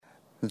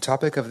The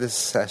topic of this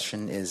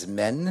session is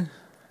men.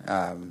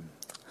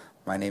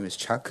 My name is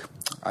Chuck.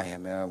 I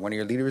am one of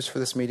your leaders for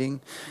this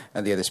meeting,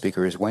 and the other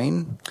speaker is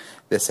Wayne.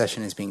 This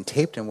session is being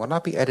taped and will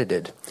not be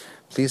edited.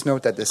 Please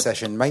note that this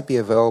session might be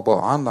available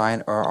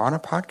online or on a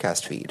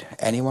podcast feed.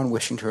 Anyone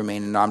wishing to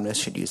remain anonymous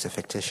should use a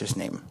fictitious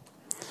name.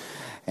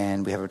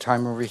 And we have a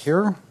timer over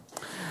here.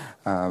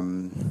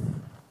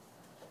 And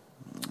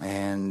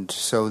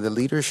so the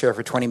leaders share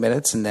for 20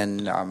 minutes, and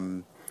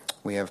then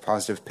we have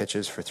positive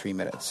pitches for 3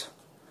 minutes.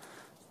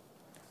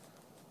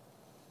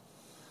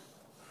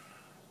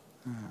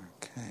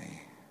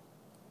 Okay.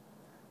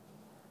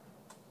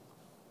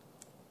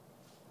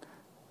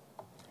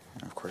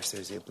 And of course,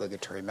 there's the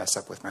obligatory mess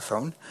up with my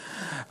phone.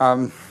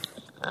 So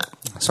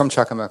I'm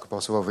Chuck. I'm a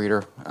compulsive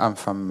overeater. I'm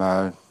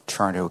from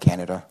Toronto,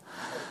 Canada.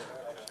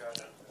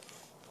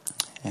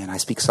 And I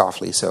speak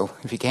softly, so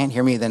if you can't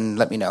hear me, then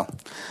let me know.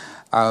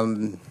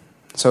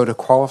 So to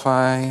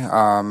qualify,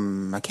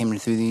 I came in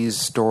through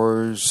these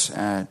doors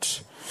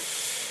at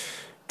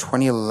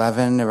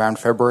 2011, around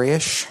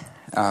February-ish.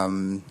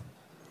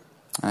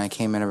 I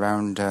came in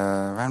around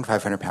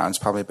 500 pounds,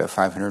 probably about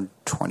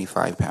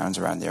 525 pounds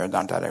around there.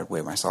 Not that I would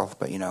weigh myself,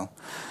 but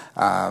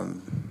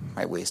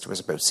my waist was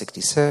about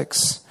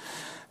 66.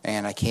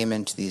 And I came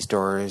into these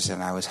doors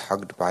and I was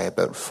hugged by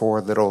about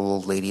 4 little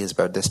old ladies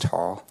about this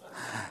tall.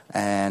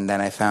 And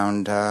then I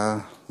found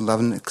love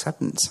and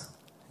acceptance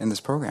in this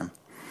program.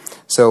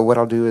 So what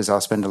I'll do is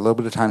I'll spend a little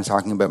bit of time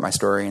talking about my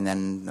story and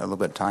then a little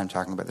bit of time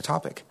talking about the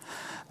topic.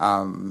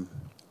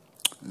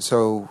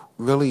 So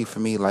really for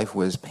me, life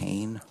was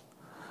pain.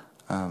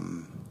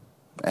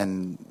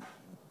 And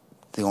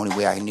the only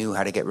way I knew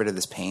how to get rid of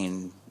this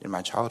pain in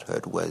my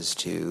childhood was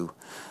to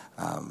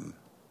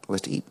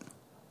eat.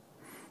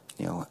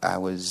 I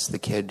was the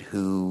kid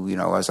who,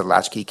 I was a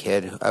latchkey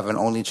kid of an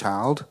only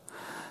child.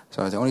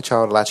 So I was the only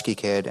child, a latchkey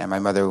kid, and my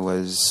mother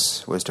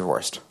was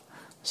divorced.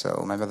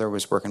 So my mother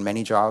was working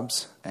many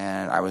jobs,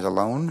 and I was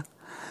alone.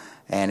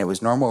 And it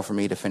was normal for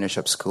me to finish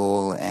up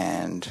school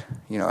and,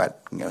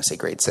 say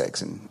grade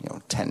 6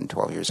 and, 10,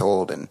 12 years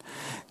old and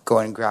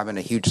going and grabbing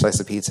a huge slice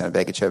of pizza and a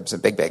bag of chips, a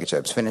big bag of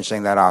chips,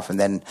 finishing that off, and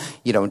then,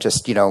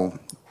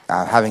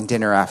 having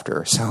dinner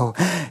after. So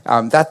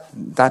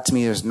that to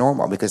me is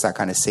normal because that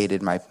kind of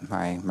sated my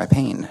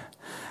pain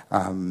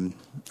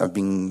of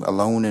being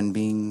alone and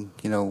being,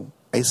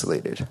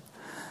 isolated.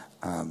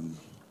 And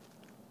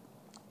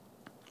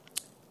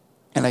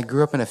I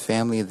grew up in a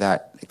family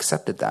that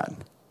accepted that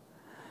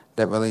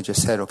really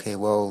just said, okay,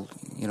 well,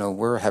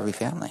 we're a heavy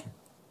family.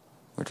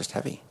 We're just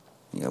heavy.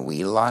 We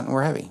eat a lot and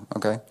we're heavy,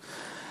 okay?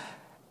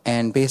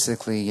 And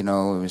basically, it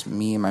was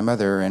me and my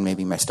mother and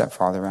maybe my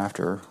stepfather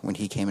after when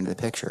he came into the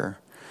picture.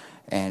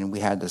 And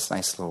we had this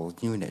nice little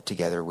unit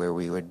together where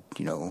we would,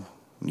 we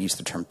use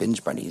the term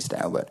binge buddies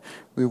now, but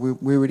we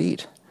would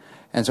eat.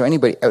 And so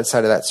anybody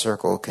outside of that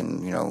circle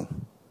can,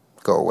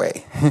 go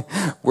away.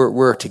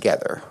 we're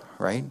together,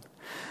 right?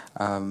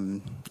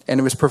 And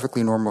it was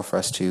perfectly normal for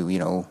us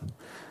to,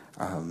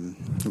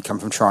 come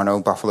from Toronto.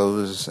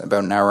 Buffalo's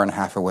about an hour and a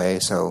half away,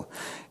 so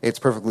it's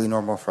perfectly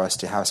normal for us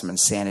to have some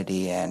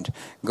insanity and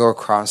go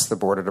across the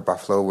border to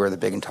Buffalo where the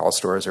big and tall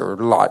stores are a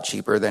lot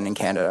cheaper than in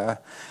Canada,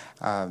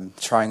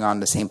 trying on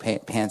the same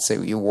pants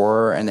that you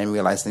wore and then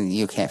realizing that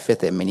you can't fit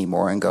them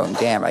anymore and going,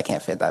 damn, I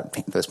can't fit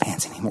those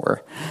pants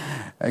anymore.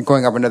 And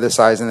going up another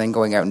size and then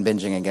going out and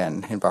binging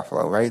again in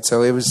Buffalo, right?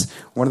 So it was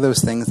one of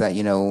those things that,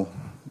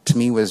 to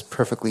me was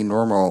perfectly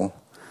normal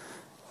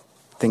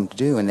thing to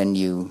do, and then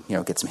you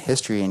get some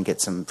history and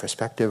get some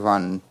perspective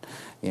on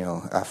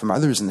from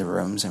others in the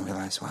rooms and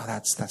realize, wow,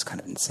 that's kind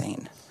of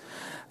insane.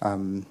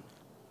 And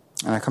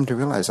I come to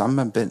realize I'm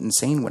a bit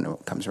insane when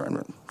it comes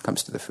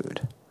to the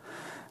food.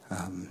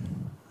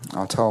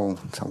 I'll tell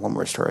one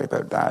more story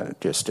about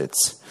that. Just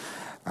it's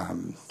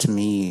to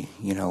me,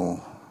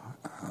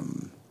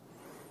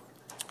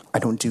 I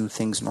don't do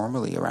things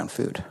normally around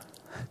food.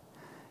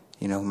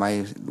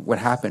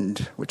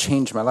 What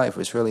changed my life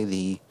was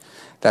really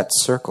that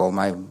circle,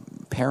 my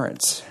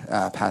parents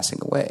passing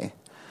away.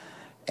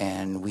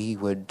 And we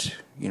would,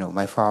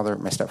 my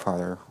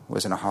stepfather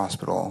was in a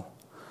hospital.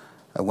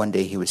 One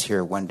day he was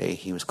here, one day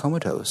he was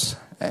comatose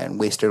and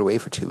wasted away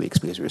for 2 weeks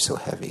because we were so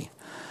heavy.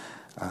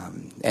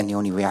 And the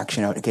only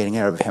reaction getting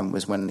out of him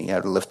was when he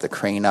had to lift the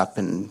crane up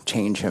and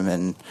change him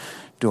and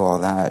do all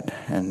that.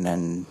 And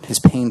then his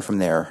pain from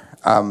there.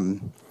 I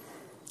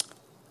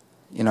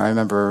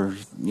remember,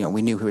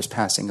 we knew he was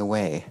passing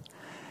away.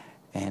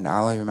 And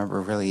all I remember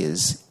really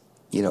is,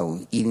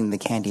 eating the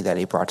candy that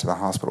he brought to the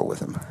hospital with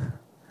him.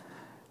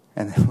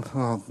 And,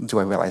 well, do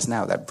I realize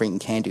now that bringing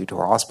candy to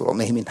a hospital,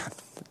 maybe not,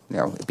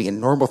 it'd be a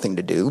normal thing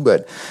to do,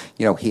 but,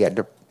 he had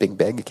a big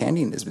bag of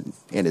candy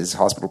in his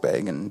hospital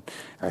bag. And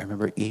I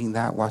remember eating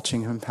that,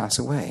 watching him pass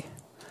away.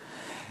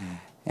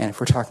 And if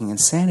we're talking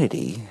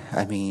insanity,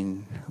 I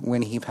mean,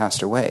 when he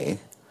passed away,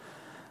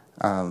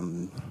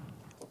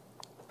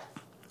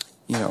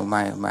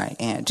 my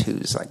aunt,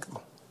 who's like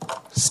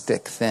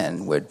stick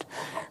thin, would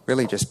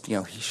really just,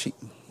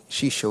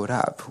 she showed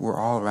up. We're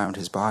all around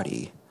his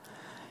body,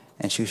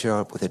 and she showed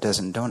up with a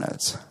dozen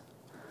donuts.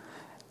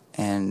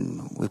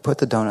 And we put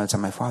the donuts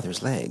on my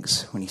father's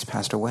legs when he's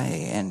passed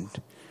away and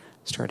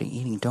started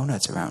eating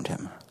donuts around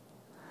him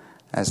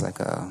as like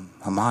a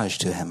homage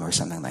to him or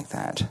something like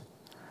that.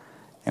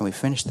 And we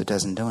finished the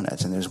dozen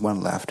donuts, and there's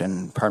one left,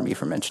 and pardon me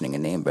for mentioning a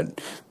name, but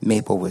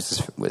maple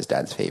was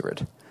Dad's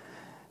favorite,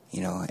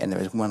 and there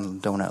was one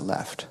donut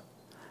left.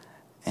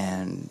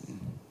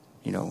 And,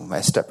 my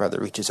stepbrother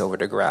reaches over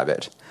to grab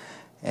it,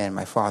 and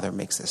my father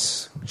makes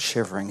this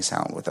shivering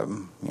sound with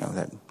him,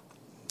 that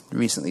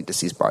recently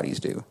deceased bodies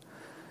do,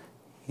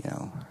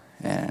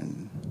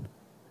 and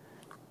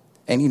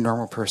any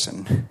normal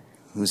person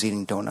who's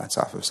eating donuts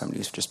off of somebody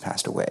who's just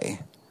passed away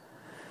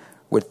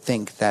would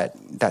think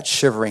that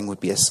shivering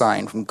would be a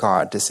sign from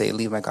God to say,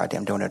 leave my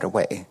goddamn donut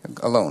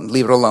alone,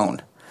 leave it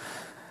alone.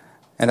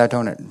 And that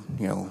donut,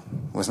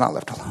 was not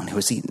left alone, it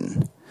was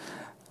eaten.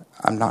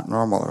 I'm not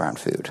normal around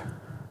food.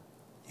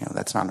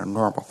 That's not a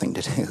normal thing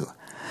to do.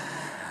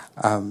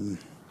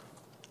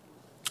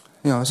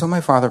 So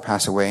my father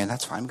passed away, and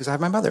that's fine because I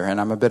have my mother,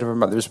 and I'm a bit of a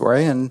mother's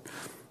boy, and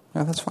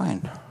that's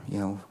fine.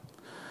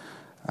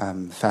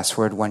 Fast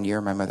forward 1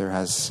 year, my mother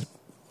has,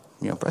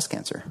 breast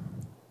cancer.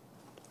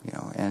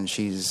 And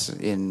she's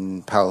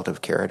in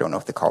palliative care. I don't know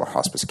if they call it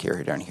hospice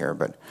care down here,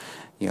 but,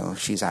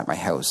 she's at my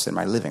house in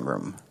my living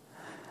room,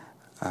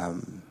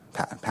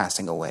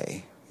 passing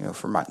away,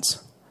 for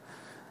months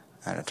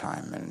at a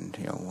time. And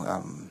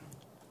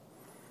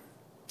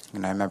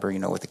I remember,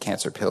 with the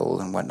cancer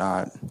pill and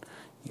whatnot,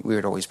 we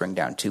would always bring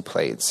down 2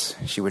 plates.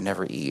 She would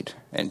never eat,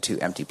 and 2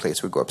 empty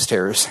plates would go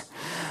upstairs.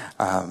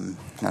 And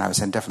I was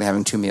definitely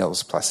having 2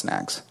 meals plus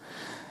snacks.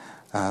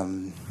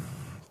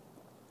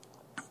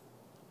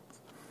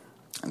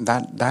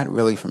 That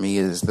really for me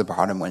is the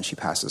bottom when she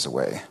passes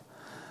away.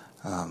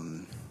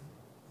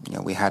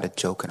 We had a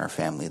joke in our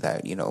family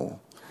that I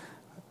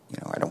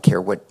don't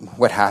care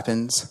what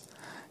happens,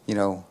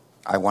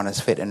 I want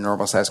to fit in a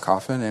normal sized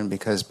coffin, and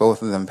because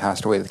both of them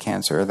passed away with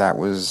cancer, that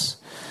was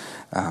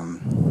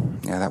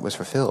that was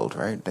fulfilled,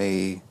 right?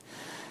 They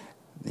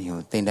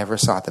never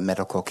sought the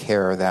medical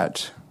care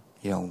that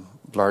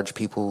large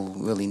people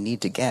really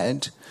need to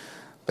get,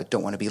 but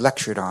don't want to be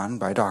lectured on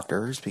by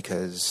doctors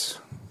because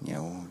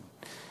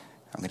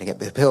I'm going to get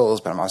the pills,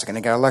 but I'm also going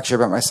to get a lecture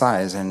about my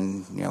size.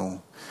 And,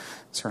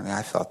 certainly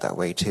I felt that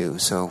way too.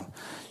 So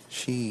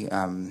she,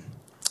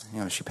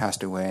 she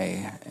passed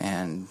away,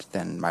 and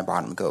then my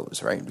bottom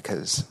goes, right?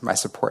 Because my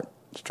support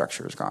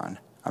structure is gone.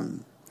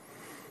 I'm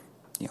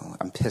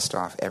pissed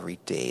off every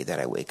day that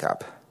I wake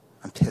up.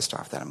 I'm pissed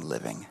off that I'm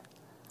living.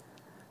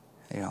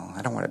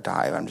 I don't want to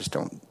die. I just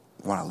don't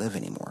want to live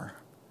anymore.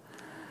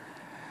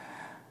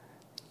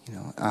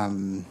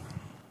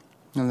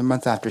 The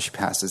month after she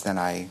passes, then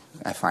I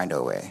find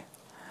OA.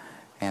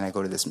 And I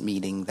go to this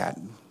meeting that,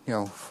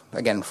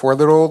 again, 4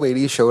 little old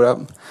ladies showed up.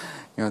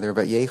 They're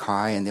about yay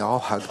high, and they all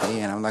hugged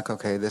me. And I'm like,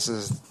 okay, this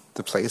is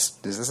the place.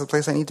 Is this the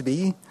place I need to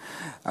be?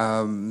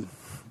 And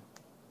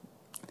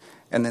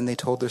then they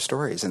told their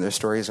stories. And their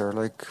stories are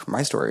like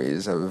my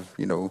stories of,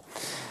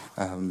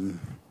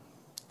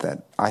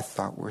 that I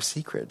thought were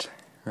secret,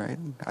 right?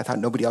 I thought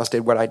nobody else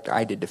did what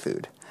I did to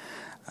food.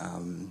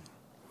 And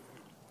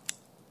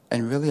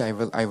really,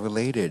 I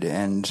related,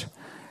 and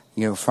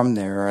from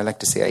there, I like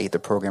to say I ate the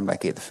program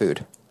like I ate the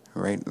food,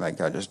 right?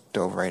 Like I just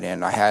dove right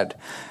in.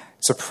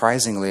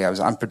 Surprisingly, I was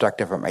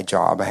unproductive at my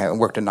job. I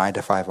worked a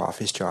 9-to-5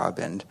 office job,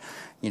 and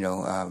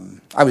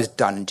I was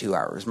done in 2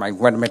 hours. My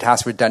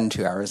tasks were done in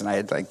 2 hours, and I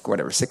had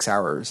 6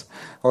 hours.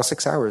 Well,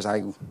 6 hours,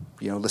 I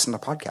listened to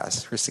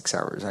podcasts for 6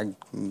 hours. I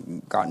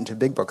got into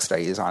big book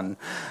studies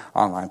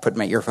online, put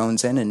my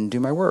earphones in, and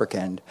do my work.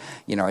 And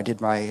I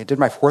did my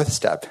 4th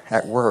step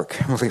at work,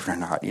 believe it or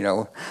not.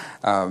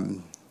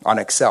 On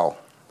Excel.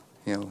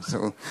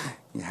 So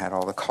you had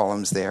all the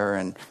columns there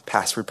and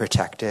password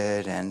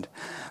protected, and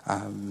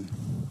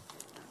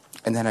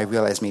then I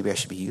realized maybe I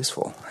should be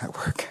useful at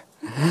work.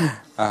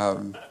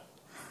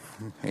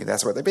 Hey,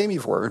 that's what they pay me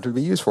for, to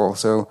be useful.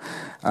 So,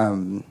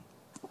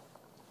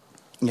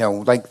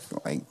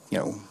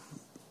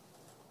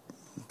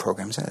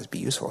 program says be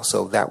useful.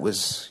 So that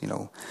was,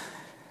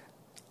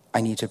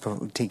 I need to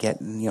get,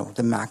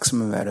 the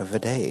maximum out of a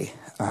day.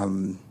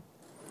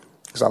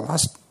 Because I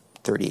lost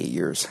 38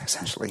 years,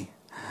 essentially,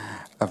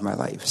 of my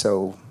life.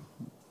 So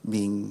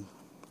being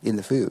in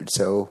the food.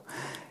 So,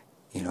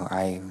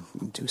 I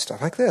do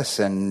stuff like this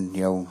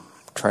and,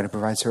 try to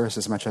provide service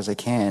as much as I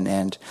can.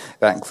 And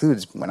that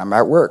includes when I'm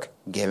at work,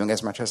 giving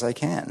as much as I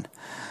can.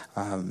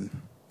 And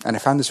I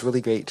found this really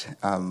great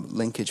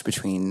linkage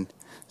between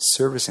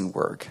service and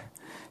work.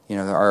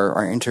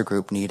 Our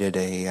intergroup needed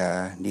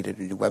a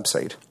new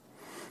website.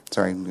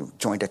 So I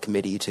joined a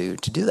committee to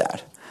do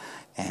that.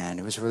 And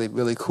it was really,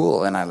 really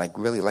cool. And I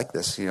really like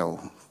this,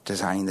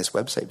 designing this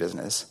website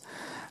business.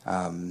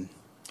 So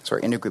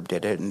our intergroup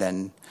did it, and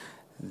then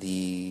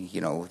the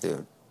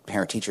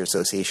Parent-Teacher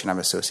Association I'm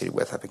associated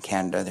with up in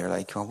Canada, they're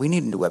like, well, we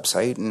need a new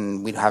website,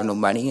 and we have no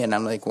money. And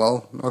I'm like,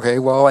 well, okay,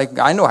 well,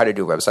 I know how to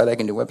do a website. I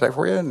can do a website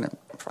for you, and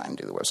fine,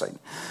 do the website.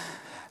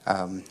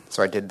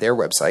 So I did their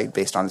website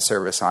based on the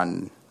service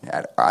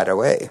at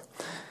OA.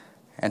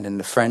 And then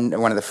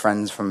one of the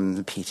friends from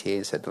the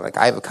PTA said, like,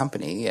 I have a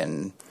company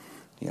and,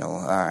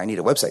 I need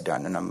a website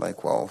done. And I'm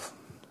like, well,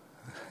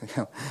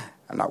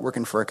 I'm not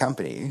working for a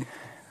company,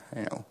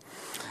 And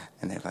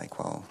they're like,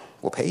 well,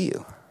 we'll pay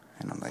you.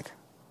 And I'm like,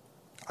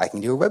 I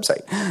can do a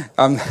website.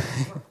 I'm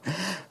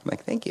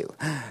like, thank you.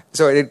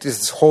 So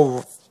this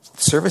whole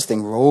service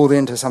thing rolled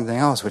into something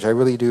else, which I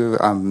really do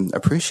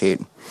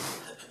appreciate.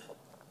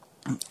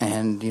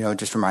 And, it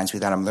just reminds me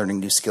that I'm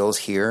learning new skills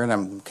here and I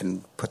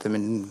can put them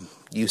in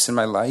use in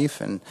my life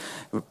and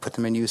put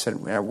them in use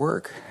at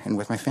work and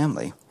with my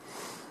family.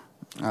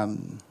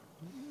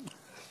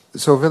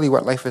 So really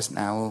what life is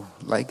now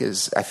like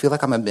is I feel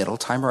like I'm a middle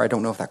timer. I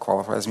don't know if that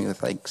qualifies me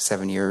with like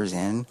 7 years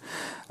in,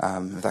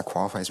 if that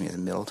qualifies me as a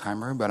middle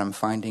timer, but I'm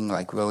finding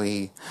like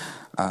really,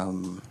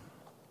 I'm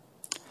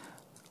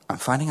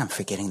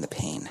forgetting the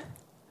pain.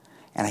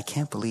 And I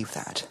can't believe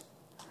that.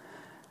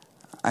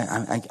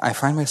 I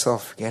find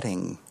myself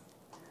forgetting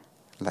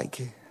like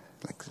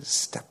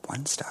step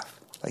one stuff.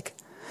 Like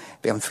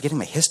I'm forgetting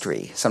my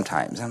history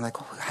sometimes. I'm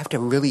like, I have to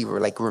really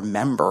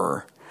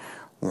remember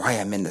why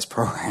I'm in this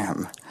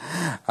program.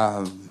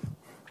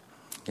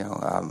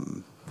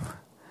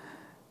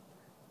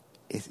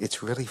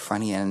 It's really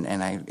funny,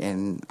 and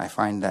I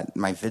find that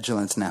my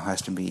vigilance now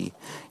has to be,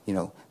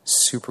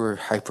 super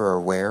hyper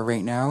aware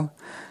right now.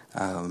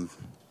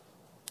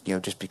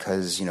 Just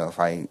because if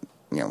I,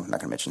 I'm not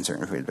going to mention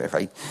certain foods, but if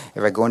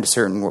I go into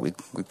certain what we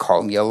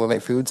call yellow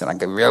light foods, and I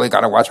really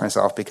got to watch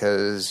myself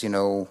because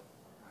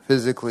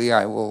physically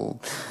I will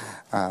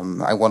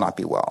not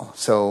be well.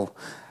 So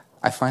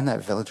I find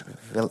that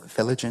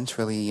vigilance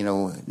really,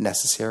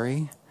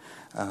 necessary.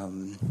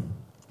 I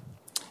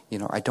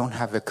don't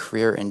have a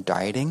career in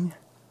dieting,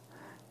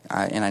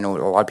 and I know a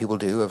lot of people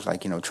do of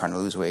trying to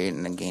lose weight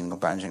and then gain a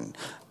bunch, and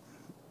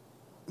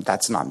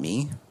that's not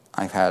me.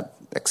 I've had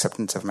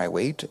acceptance of my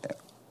weight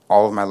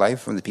all of my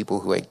life from the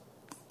people who I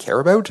care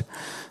about.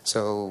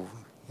 So,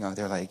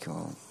 they're like,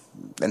 oh,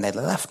 and they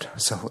left.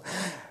 So,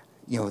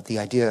 the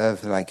idea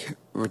of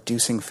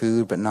reducing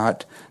food but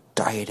not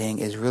dieting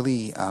is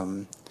really,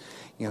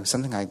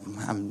 something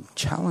I'm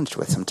challenged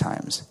with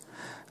sometimes.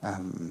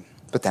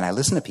 But then I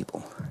listen to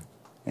people.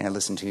 And I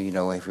listen to,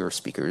 if you were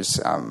speakers,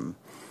 I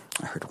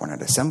heard one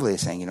at assembly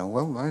saying,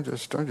 well, I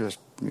just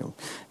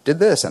did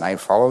this and I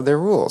followed their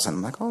rules. And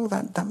I'm like, oh,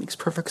 that makes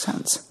perfect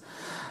sense.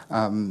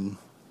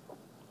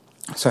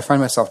 So I find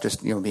myself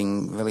just,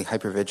 being really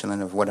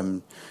hyper-vigilant of what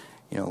I'm,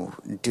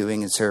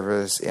 doing in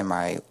service. Am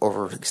I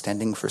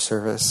overextending for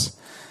service?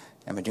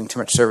 Am I doing too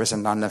much service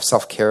and not enough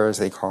self-care, as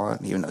they call it,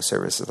 even though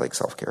service is like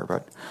self-care?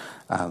 But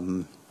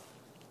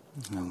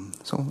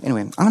so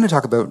anyway, I'm going to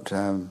talk about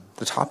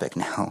the topic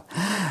now.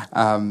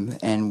 And,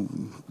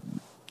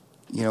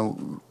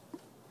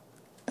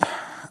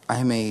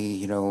 I'm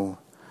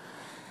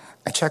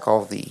I check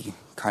all the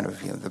kind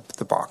of,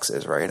 the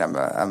boxes, right? I'm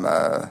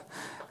a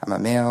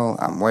male,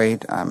 I'm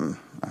white, I'm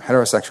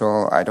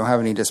heterosexual, I don't have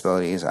any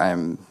disabilities,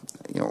 I'm,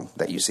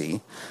 that you see.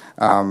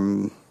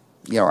 I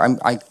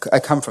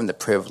come from the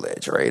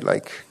privilege, right?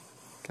 Like,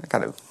 I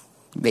kind of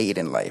made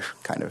in life,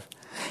 kind of.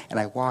 And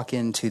I walk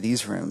into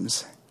these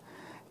rooms,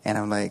 and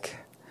I'm like,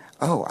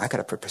 oh, I got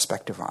to put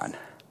perspective on.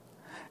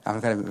 I'm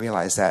going to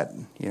realize that,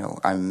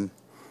 I'm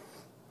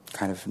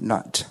kind of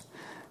not,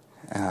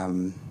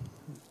 I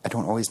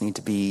don't always need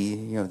to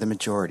be, the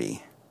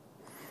majority.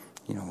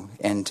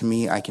 And to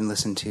me, I can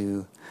listen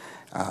to,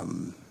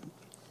 to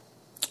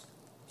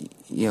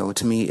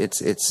me,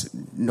 it's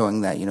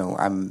knowing that,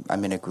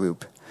 I'm in a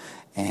group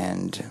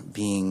and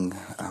being,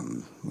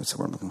 what's the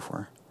word I'm looking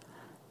for?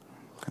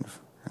 Kind of,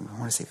 I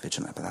want to say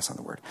vigilant, but that's not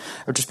the word.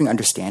 Or just being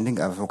understanding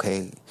of,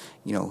 okay,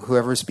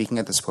 whoever's speaking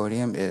at this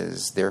podium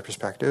is their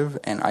perspective,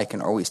 and I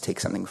can always take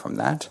something from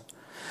that.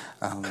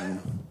 And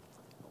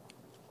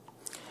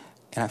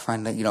I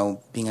find that,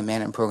 being a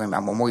man in program,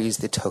 I'm always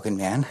the token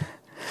man.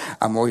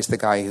 I'm always the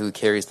guy who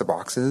carries the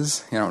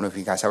boxes. I don't know if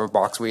you guys have a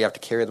box where you have to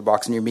carry the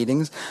box in your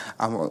meetings.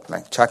 I'm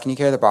like, Chuck, can you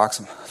carry the box?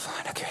 I'm like,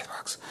 fine, I'll carry the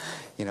box.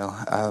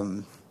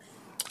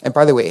 And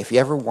by the way, if you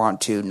ever want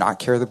to not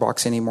carry the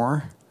box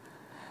anymore,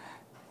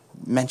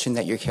 mention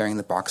that you're carrying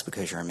the box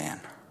because you're a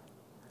man.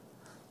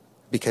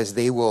 Because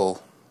they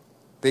will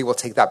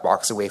take that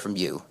box away from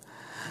you.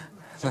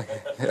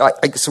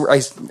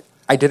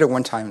 I did it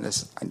one time.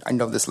 I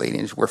know this lady,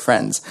 and we're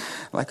friends.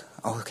 I'm like,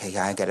 oh, okay,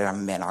 yeah, I get it. I'm a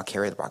man. I'll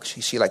carry the box.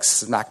 She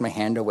smacked my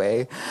hand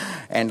away,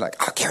 and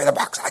I'll carry the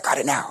box. I got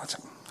it now. It's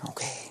like,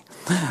 okay.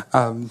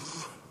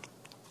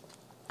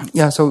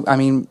 Yeah. So I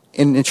mean,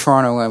 in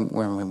Toronto,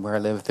 where I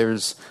live,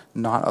 there's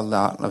not a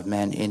lot of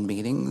men in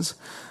meetings.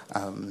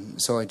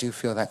 So I do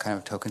feel that kind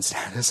of token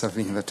status of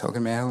being the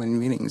token male in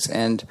meetings,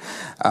 and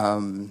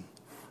and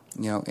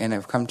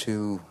I've come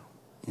to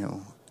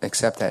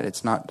accept that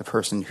it's not the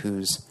person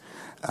who's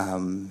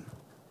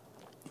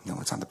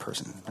it's not the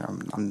person.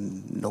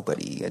 I'm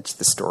nobody. It's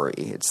the story.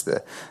 It's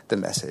the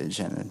message.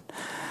 And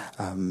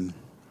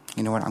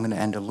you know what? I'm going to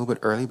end a little bit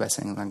early by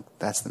saying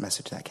that's the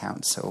message that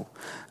counts. So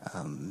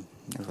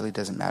it really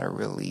doesn't matter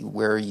really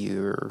where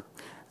you're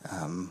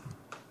from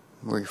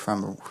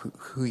or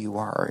who you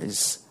are.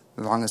 Is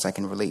as long as I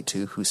can relate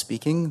to who's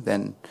speaking,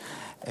 then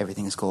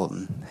everything is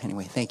golden.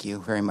 Anyway, thank you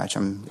very much.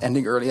 I'm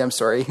ending early. I'm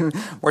sorry.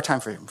 More time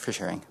for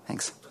sharing.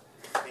 Thanks.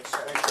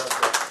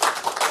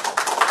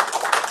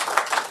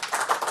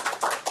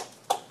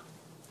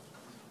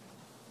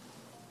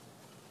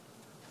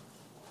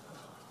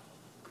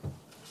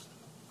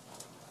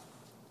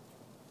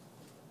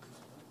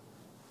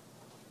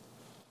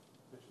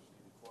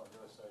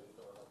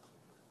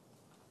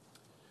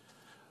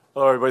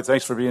 Hello, everybody.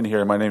 Thanks for being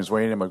here. My name is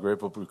Wayne. I'm a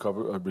grateful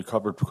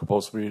recovered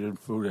compulsive eating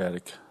food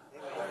addict.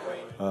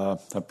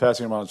 I'm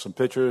passing around some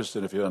pictures,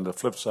 and if you're on the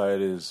flip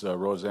side is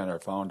Roseanne, our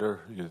founder.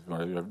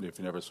 If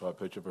you never saw a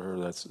picture of her,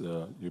 that's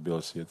you'll be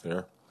able to see it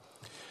there.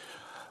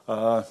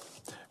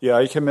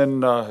 I came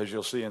in as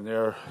you'll see in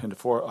there.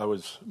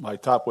 My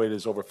top weight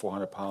is over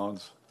 400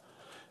 pounds,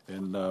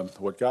 and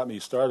what got me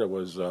started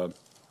was I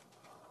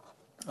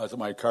was at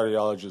my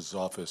cardiologist's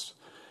office,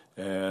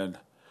 and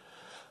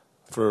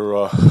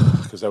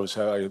because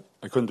I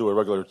couldn't do a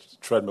regular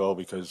treadmill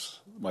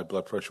because my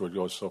blood pressure would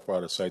go so far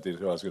out of sight they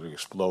thought I was going to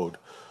explode.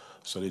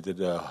 So they did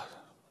the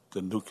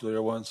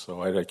nuclear one.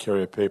 So I had to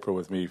carry a paper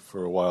with me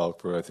for a while,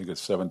 for I think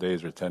it's 7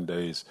 days or 10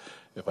 days.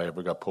 If I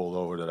ever got pulled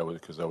over,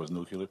 because I was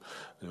nuclear,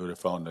 they would have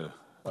found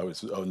I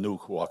was a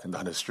nuke walking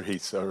down the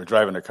street, or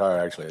driving a car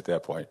actually at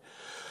that point.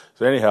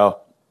 So anyhow,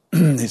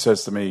 he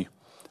says to me,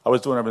 I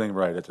was doing everything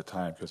right at the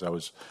time because I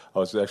was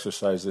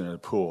exercising in a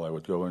pool. I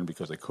would go in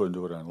because I couldn't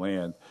do it on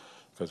land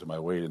because of my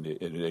weight, and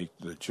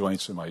the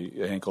joints in my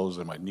ankles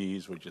and my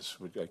knees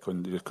I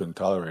couldn't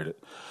tolerate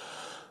it.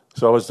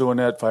 So I was doing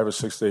that 5 or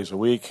 6 days a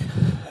week,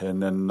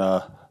 and then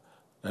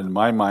in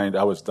my mind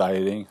I was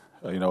dieting.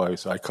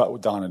 I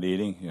cut down on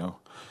eating.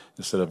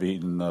 Instead of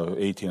eating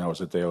 18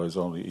 hours a day, I was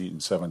only eating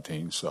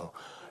 17. So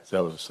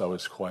I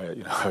was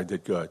quiet. I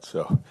did good.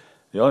 So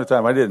the only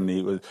time I didn't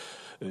eat was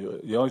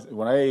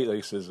when I ate. Like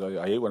he says,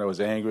 I ate when I was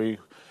angry,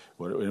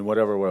 when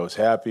I was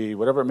happy,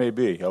 whatever it may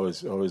be. I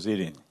was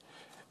eating.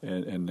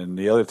 And then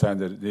the only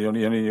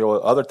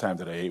other time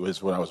that I ate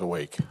was when I was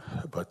awake.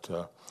 But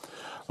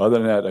other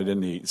than that, I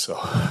didn't eat. So,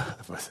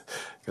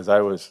 because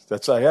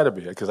I had to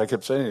be. Because I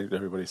kept saying to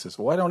everybody, says,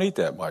 "Well, I don't eat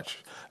that much."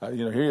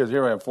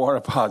 Here I am,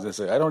 400 pounds. I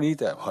say, "I don't eat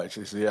that much."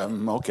 I say, "Yeah,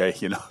 I'm okay."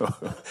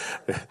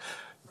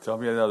 Tell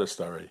me another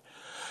story.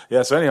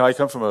 Yeah. So anyhow, I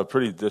come from a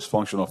pretty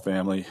dysfunctional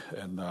family,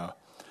 and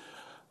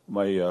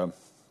my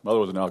mother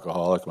was an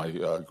alcoholic.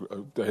 I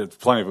had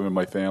plenty of them in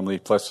my family,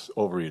 plus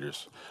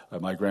overeaters.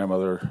 My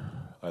grandmother,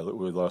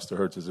 we lost to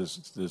her to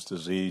this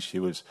disease. She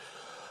was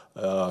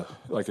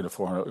like in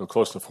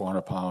close to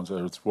 400 pounds. It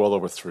was well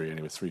over 3, and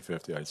he was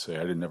 350, I'd say.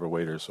 I didn't never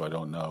weigh her, so I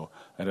don't know.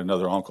 I had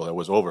another uncle that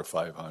was over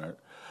 500,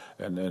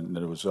 and then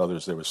there was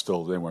others. They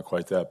weren't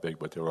quite that big,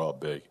 but they were all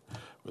big.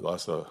 We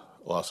lost a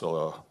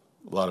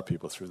lot of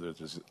people through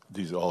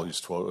all these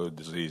 12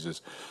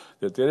 diseases.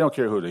 They don't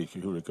care who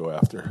to go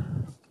after.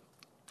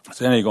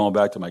 So anyway, going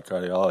back to my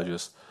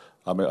cardiologist,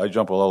 I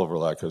jump all over a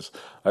lot because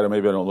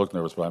maybe I don't look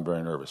nervous, but I'm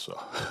very nervous.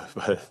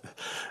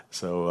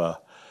 So,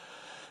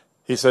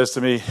 he says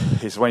to me,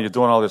 "When you're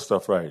doing all this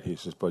stuff right," he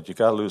says, "but you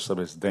got to lose some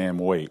of this damn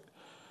weight."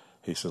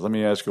 He says, "Let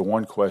me ask you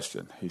one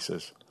question." He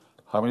says,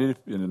 "How many?"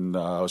 And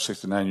I was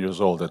 69 years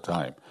old at the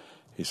time.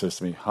 He says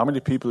to me, "How many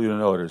people do you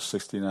know that are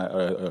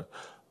 69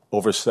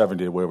 over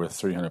 70 that weigh over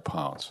 300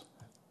 pounds?"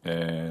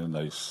 And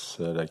I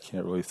said, "I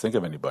can't really think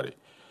of anybody."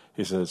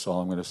 He said, "That's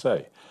all I'm going to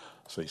say."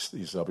 So he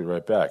said, "I'll be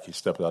right back." He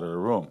stepped out of the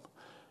room,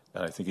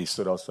 and I think he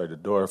stood outside the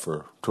door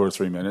for 2 or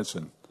 3 minutes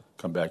and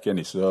come back in.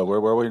 He said, "Oh,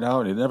 where were we now?"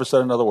 And he never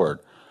said another word.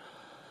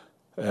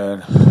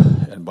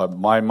 But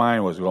my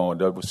mind was going,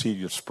 the seed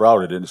just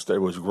sprouted, and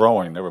it was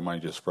growing, never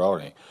mind just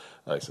sprouting.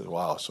 I said,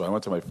 wow. So I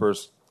went to my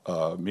first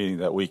meeting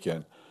that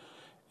weekend,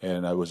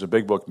 and it was a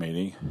big book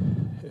meeting,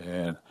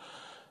 and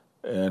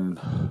I'm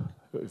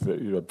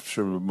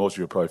sure most of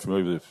you are probably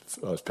familiar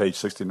with page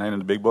 69 in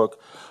the big book.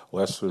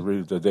 Well, that's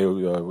the day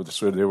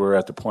they were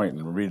at the point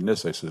and reading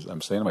this.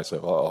 I'm saying to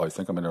myself, "Oh, I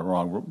think I'm in the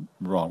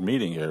wrong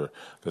meeting here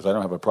because I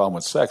don't have a problem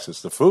with sex.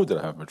 It's the food that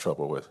I'm having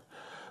trouble with."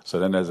 So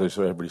then, as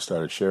everybody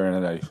started sharing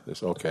it, I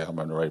said, "Okay, I'm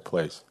in the right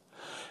place."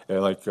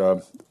 And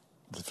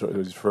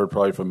you've heard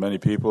probably from many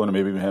people, and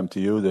maybe even to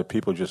you, that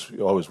people just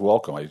always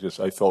welcome.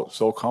 I felt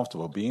so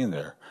comfortable being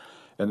there,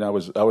 and I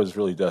was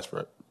really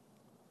desperate.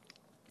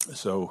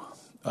 So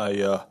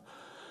that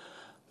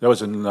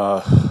was in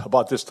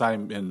about this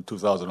time in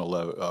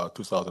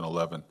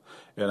 2011,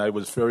 and I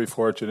was very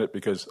fortunate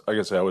because, like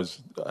I said,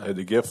 I had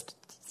the gift.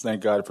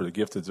 Thank God for the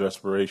gift of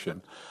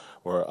desperation,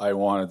 where I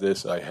wanted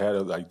this.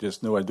 I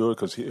just knew I'd do it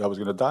because I was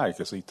going to die.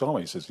 Because he told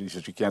me, he says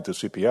you can't do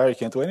CPR, you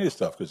can't do any of this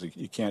stuff because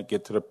you can't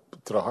get to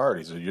the heart.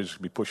 He said you're just going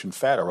to be pushing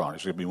fat around.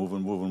 It's going to be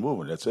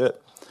moving. That's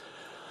it.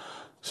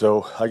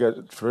 So I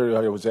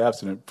was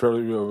abstinent.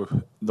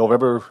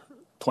 November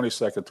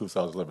 22nd,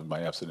 2011,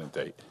 my abstinent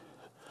date.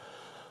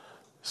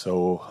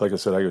 So, like I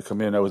said, I could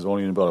come in. I was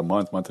only in about a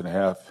month and a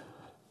half.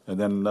 And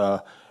then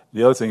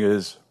the other thing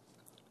is,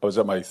 I was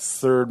at my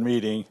third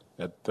meeting,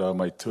 at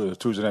my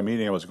Tuesday night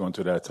meeting I was going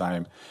to that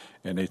time,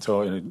 and they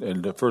told,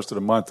 and the first of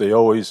the month, they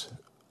always,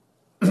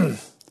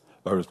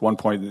 or at one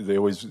point, they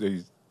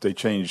they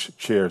change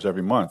chairs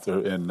every month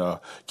and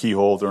key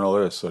holder and all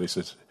this. So he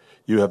says,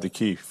 you have the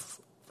key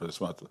for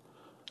this month.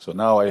 So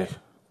now I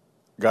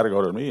got to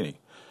go to the meeting.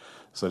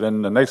 So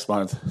then the next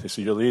month, they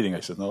said, you're leading.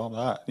 I said, no, I'm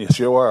not. Yes,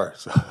 you are.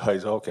 So I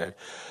said, okay.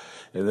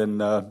 And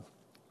then,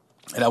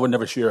 and I would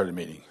never share at a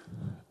meeting,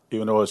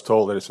 even though I was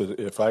told that it said,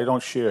 if I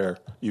don't share,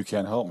 you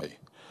can't help me.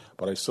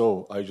 But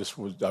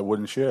I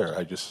wouldn't share.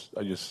 I just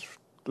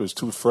was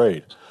too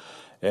afraid.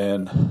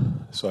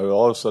 And so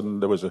all of a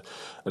sudden I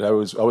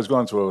was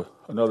going to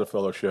another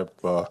fellowship,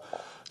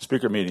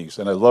 speaker meetings,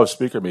 and I love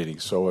speaker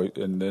meetings. So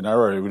in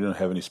our area, we didn't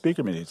have any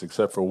speaker meetings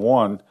except for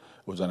one.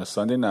 It was on a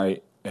Sunday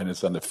night, and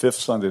it's on the fifth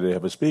Sunday they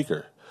have a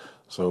speaker.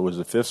 So it was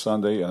the fifth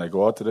Sunday, and I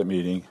go out to that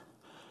meeting,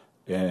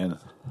 and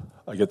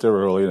I get there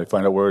early, and I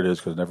find out where it is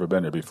because I've never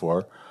been there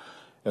before.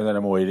 And then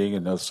I'm waiting,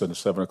 and all of a sudden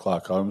 7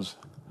 o'clock comes,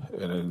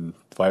 and then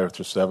 5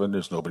 after 7,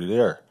 there's nobody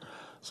there.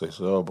 So I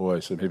said, oh boy, I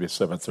said, maybe it's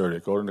 7:30. I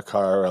go in the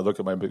car, I look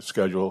at my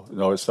schedule,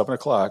 no, it's 7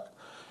 o'clock,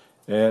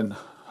 and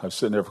I'm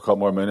sitting there for a couple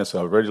more minutes,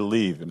 and I was ready to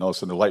leave, and all of a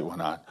sudden the light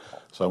went on.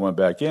 So I went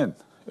back in,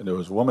 and there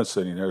was a woman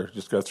sitting there,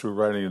 just got through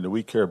writing in the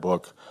We Care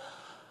book.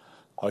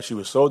 She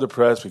was so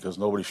depressed because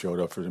nobody showed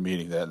up for the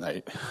meeting that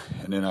night.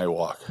 And then I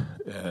walk.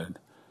 And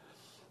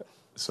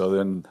so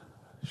then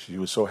she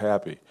was so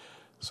happy.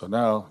 So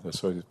now,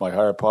 that's my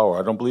higher power.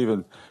 I don't believe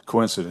in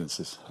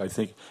coincidences. I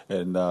think,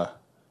 and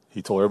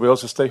he told everybody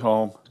else to stay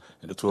home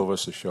and the two of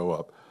us to show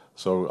up.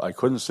 So I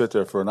couldn't sit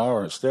there for an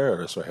hour and stare at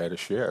her, so I had to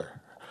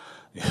share.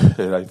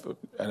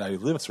 and I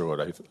lived through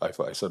it. I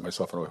said to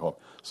myself on the way home,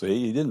 so hey,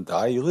 you didn't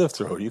die, you lived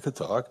through it, you could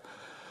talk.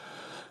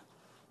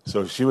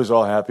 So she was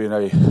all happy, and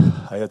I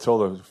had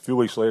told her a few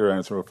weeks later, I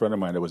had told a friend of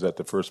mine that was at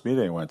the first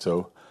meeting I went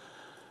to,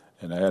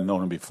 and I hadn't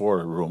known him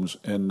before in rooms,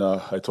 and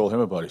I told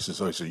him about it. He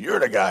said, you're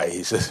the guy.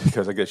 He says,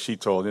 because I guess she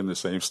told him the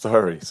same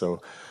story,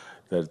 so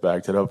that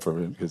backed it up for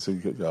me, because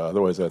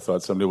otherwise I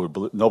thought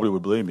nobody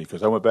would believe me,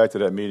 because I went back to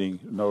that meeting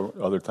no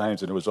other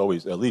times, and it was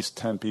always at least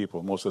 10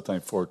 people, most of the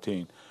time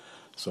 14.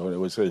 So it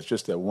was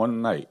just that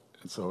one night.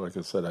 And so, like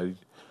I said,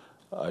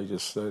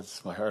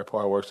 my higher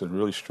power works in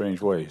really strange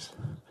ways.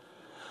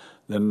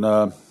 Then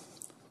I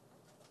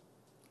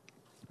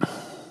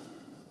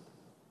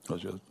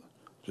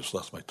just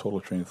lost my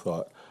total train of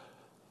thought.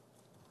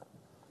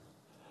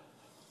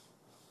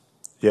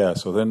 Yeah,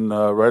 so then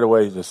right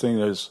away, the thing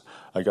is,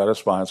 I got a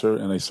sponsor,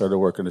 and I started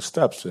working the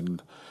steps.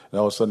 And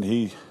all of a sudden,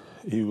 he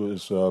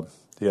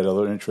had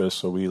other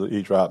interests, so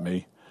he dropped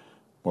me,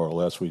 more or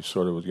less. We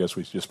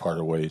just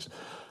parted ways.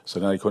 So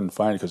then I couldn't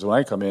find it, because when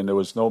I come in, there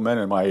was no men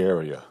in my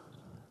area.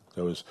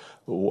 There was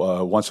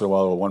once in a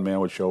while one man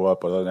would show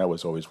up, but other than that, it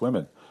was always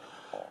women.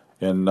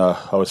 And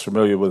I was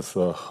familiar with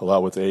a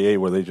lot with AA,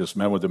 where they just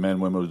men with the men,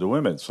 women with the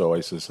women. So I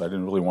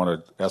didn't really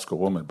want to ask a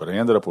woman, but I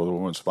ended up with a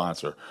woman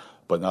sponsor,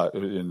 but not.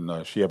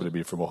 She happened to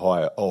be from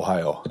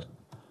Ohio.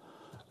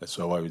 And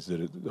so I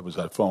did it. It was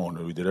on phone,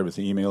 and we did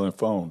everything, email and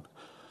phone.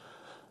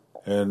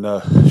 And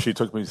she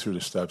took me through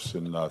the steps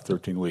in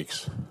 13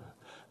 weeks.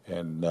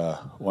 And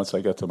once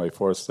I got to my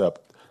fourth step,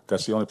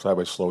 that's the only time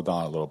I slowed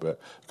down a little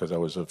bit, because I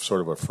was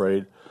sort of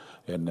afraid.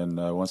 And then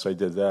once I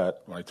did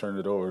that, when I turned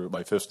it over,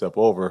 my fifth step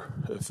over,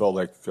 it felt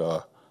like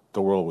the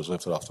world was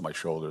lifted off to my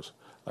shoulders.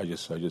 I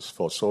just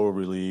felt so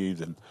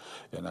relieved,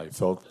 and I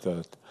felt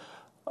that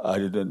I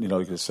didn't,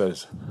 like it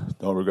says,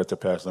 don't regret the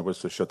past, never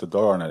to shut the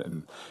door on it.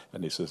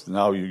 And he says,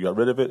 now you got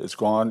rid of it, it's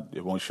gone,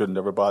 it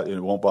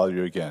won't bother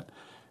you again.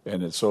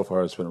 And so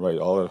far it's been right.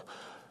 All of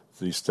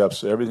these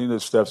steps, everything that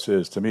steps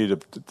is, to me,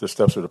 the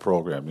steps are the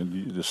program,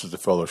 and this is the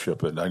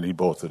fellowship, and I need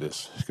both of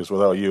this, because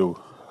without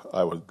you,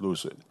 I would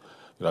lose it.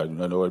 I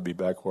know I'd be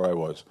back where I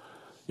was,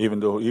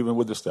 even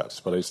with the steps.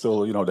 But I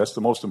still, that's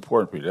the most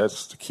important piece.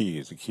 That's the key.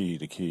 It's the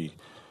key.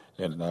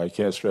 And I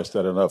can't stress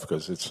that enough,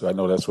 because I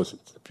know that's what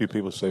few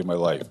people saved my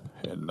life,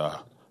 and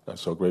I'm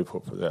so grateful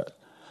for that.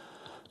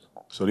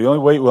 So the only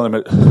weight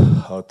limit,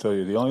 I'll tell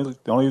you, the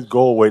only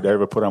goal weight I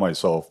ever put on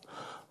myself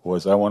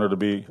was I wanted to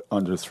be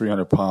under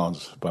 300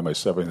 pounds by my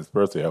 70th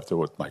birthday, after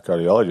what my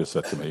cardiologist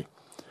said to me.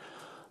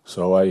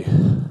 So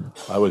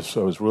I was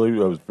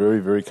very,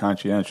 very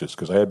conscientious,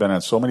 because I had been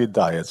on so many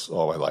diets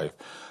all my life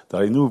that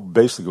I knew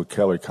basically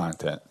calorie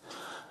content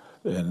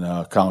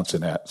and counts in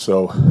that.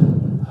 So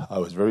I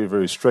was very,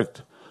 very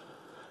strict.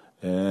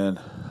 And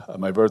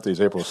my birthday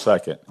is April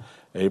 2nd.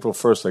 April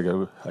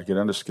 1st, I get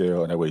on the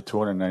scale, and I weighed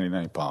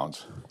 299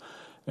 pounds.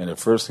 And the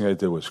first thing I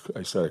did was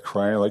I started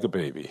crying like a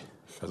baby.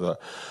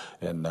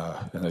 And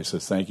I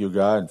said, thank you,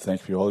 God, and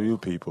thank you, all of you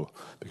people,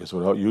 because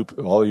without you,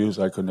 all of you,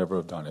 I could never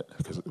have done it,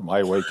 because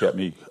my weight kept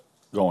me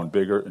going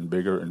bigger and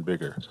bigger and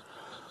bigger.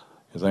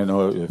 Because I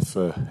know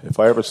if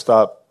I ever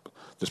stop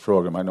this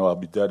program, I know I'll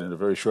be dead in a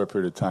very short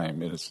period of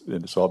time, and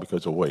it's all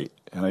because of weight.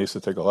 And I used to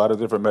take a lot of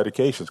different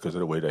medications because of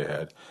the weight I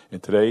had.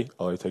 And today,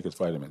 all I take is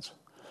vitamins.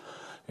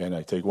 And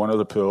I take one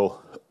other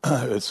pill.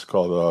 It's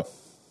called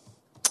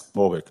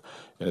Movic.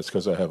 And it's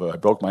because I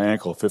broke my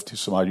ankle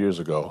 50-some-odd years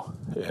ago,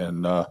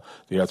 and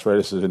the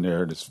arthritis is in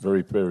there, and it's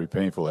very, very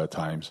painful at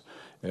times.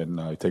 And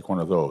I take one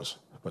of those,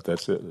 but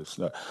that's it. It's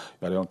not.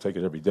 I don't take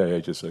it every day. I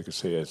just, like I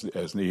say,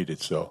 as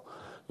needed. So,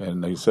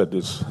 And like I said,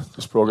 this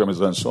program has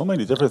done so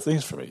many different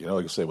things for me.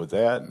 Like I said, with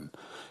that,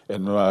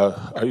 and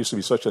I used to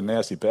be such a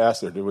nasty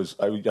bastard.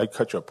 I'd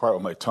cut you apart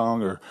with my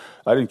tongue, or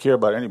I didn't care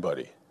about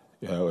anybody.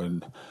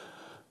 And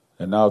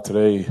now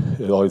today,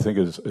 all I think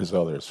is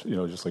others.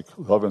 Just like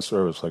love and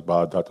service, like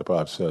Dr.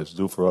 Bob says,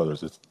 do for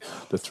others. It's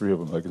the three of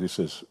them. Like he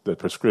says, the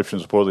prescription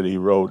supposedly he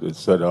wrote, it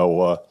said,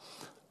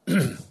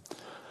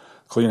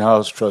 clean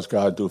house, trust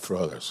God, do for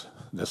others.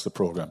 That's the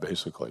program,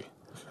 basically.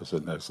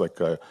 And that's like,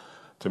 to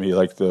me,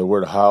 like the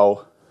word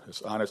how,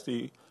 it's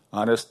honesty,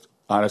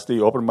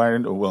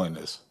 open-minded, and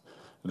willingness.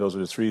 And those are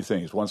the three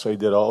things.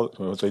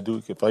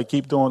 If I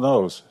keep doing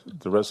those,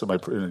 the rest of I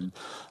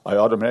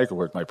automatically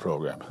work my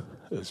program.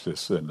 It's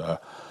just, and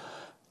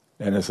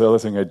it's the other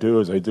thing I do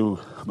is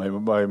my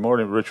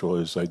morning ritual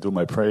is I do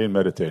my praying and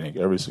meditating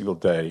every single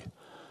day,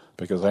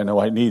 because I know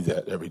I need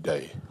that every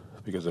day.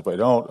 Because if I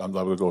don't, I'm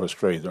liable to go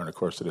astray during the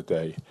course of the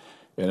day.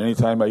 And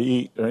anytime I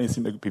eat or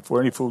anything, before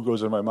any food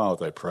goes in my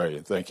mouth, I pray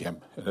and thank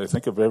Him. And I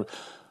think of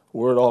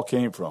where it all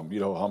came from.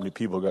 How many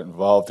people got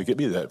involved to get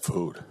me that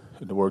food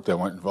and the work that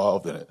went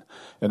involved in it.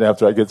 And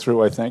after I get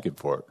through, I thank Him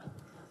for it.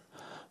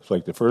 It's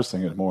like the first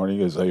thing in the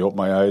morning is I open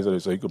my eyes and I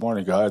say, "Good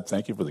morning, God.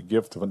 Thank you for the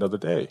gift of another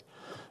day."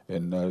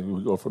 And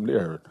we go from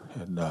there.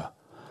 And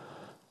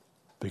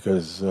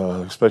because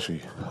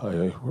especially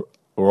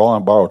we're all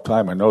on borrowed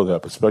time, I know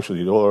that. But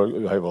especially,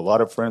 I have a lot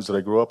of friends that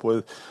I grew up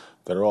with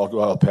that are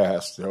all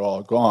past. They're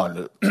all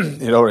gone.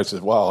 And I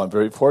said, "Wow, I'm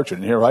very fortunate."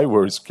 And here I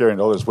was carrying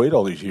all this weight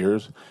all these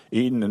years,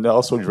 eating and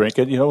also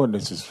drinking.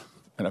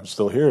 And I'm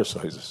still here.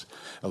 So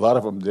a lot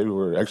of them, they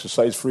were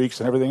exercise freaks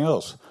and everything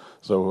else.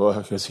 So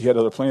because He had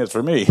other plans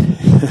for me,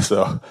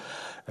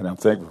 and I'm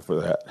thankful for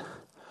that.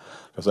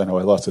 Because I know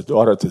I lost a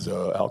daughter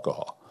to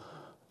alcohol.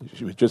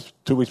 She was just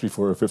 2 weeks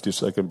before her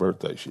 52nd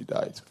birthday. She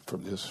died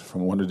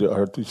from one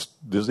of these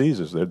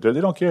diseases. They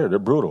don't care. They're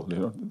brutal.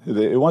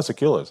 It wants to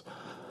kill us.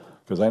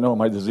 Because I know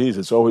my disease,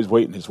 it's always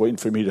waiting. It's waiting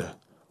for me to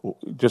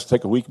just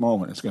take a weak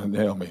moment. It's going to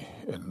nail me.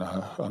 And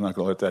I'm not going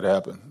to let that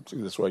happen. So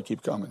that's why I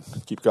keep coming.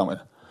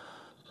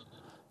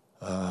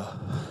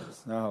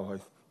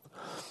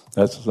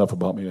 That's enough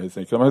about me, I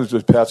think. I'm going to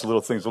just pass a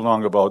little things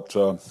along about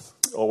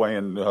OA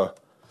and men.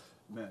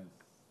 A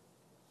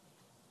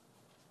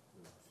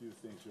few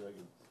things here.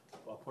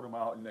 I'll put them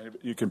out, and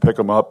you can pick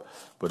them up.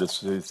 But it's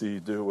to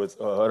do with,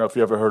 I don't know if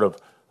you ever heard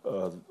of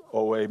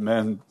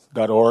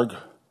oamen.org.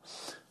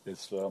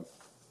 It's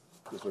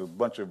there's a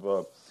bunch of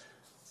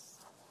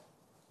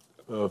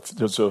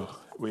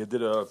we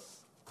did a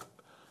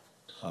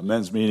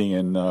men's meeting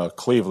in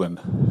Cleveland,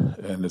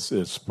 and it's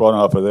spun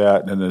off of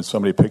that, and then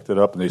somebody picked it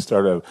up, and they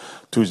started a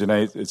Tuesday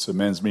night. It's a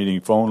men's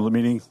meeting, phone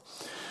meeting,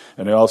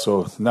 and they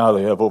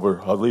have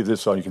over. I'll leave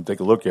this so you can take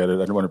a look at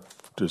it.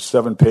 There's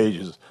 7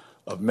 pages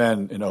of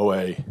men in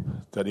OA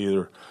that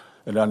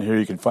and on here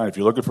you can find, if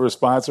you're looking for a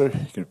sponsor,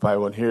 you can find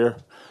one here.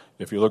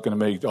 If you're looking to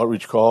make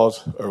outreach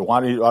calls or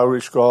want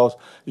outreach calls,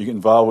 you get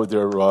involved with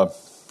their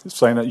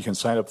sign up. You can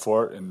sign up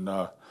for it, and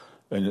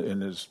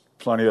there's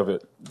plenty of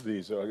it.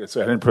 These, like I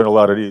said, I didn't print a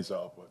lot of these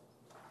out,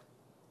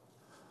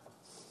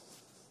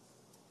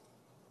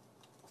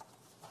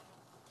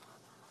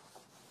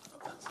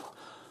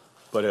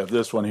 but I have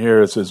this one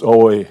here. It says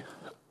OA,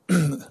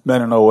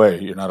 men in OA.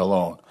 You're not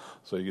alone.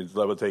 So you can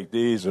level take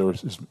these, or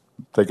just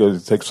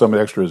take some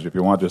extras if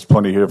you want. There's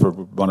plenty here for a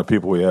bunch of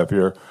people we have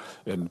here,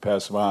 and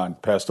pass them on.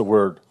 Pass the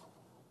word.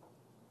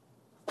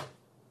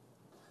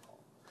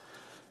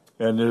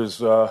 And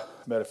there's, matter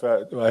of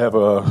fact,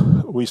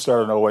 we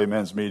started an OA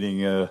men's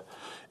meeting in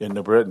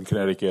New Britain,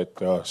 Connecticut,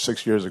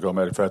 6 years ago.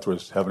 Matter of fact, we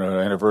was having an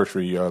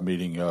anniversary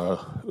meeting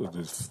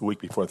the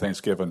week before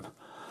Thanksgiving,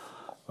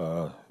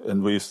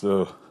 and we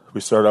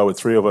started out with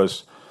 3 of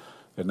us.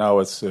 And now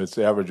it's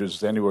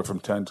averages anywhere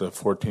from 10 to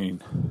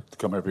 14 to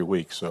come every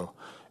week. So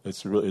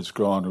it's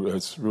grown.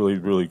 It's really,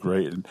 really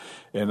great.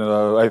 And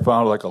I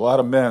found like a lot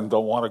of men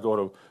don't want to go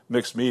to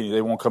mixed meeting.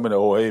 They won't come into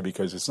OA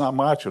because it's not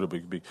macho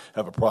to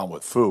have a problem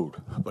with food,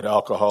 but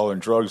alcohol and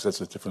drugs,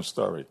 that's a different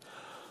story.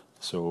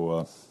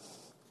 So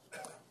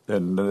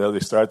and they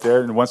start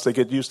there, and once they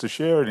get used to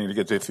sharing,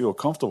 they feel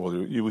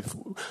comfortable.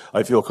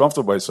 I feel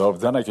comfortable myself.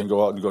 Then I can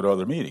go out and go to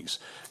other meetings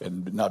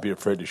and not be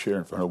afraid to share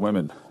in front of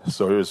women.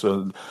 So there's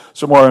some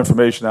more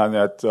information on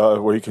that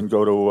where you can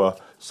go to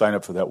sign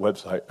up for that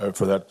website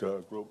for that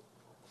group.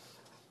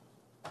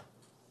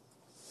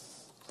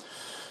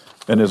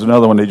 And there's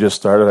another one they just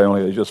started.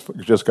 I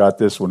just got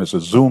this one. It's a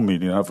Zoom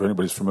meeting. I don't know if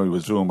anybody's familiar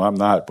with Zoom. I'm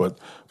not, but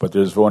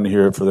there's one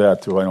here for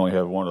that too. I only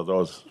have one of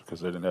those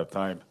because I didn't have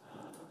time.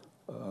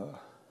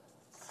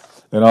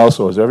 And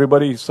also, has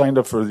everybody signed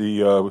up for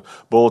the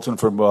Bulletin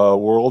from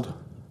World?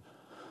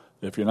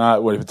 If you're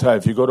not,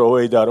 if you go to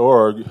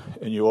OA.org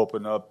and you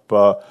open up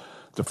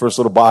the first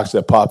little box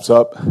that pops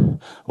up,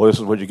 well, this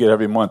is what you get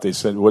every month. They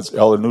send what's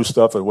all the new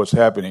stuff and what's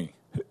happening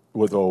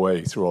with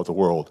OA throughout the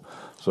world.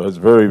 So it's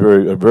very,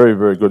 very, very,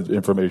 very good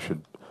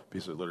information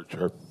piece of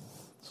literature.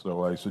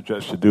 So I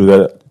suggest you do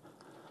that.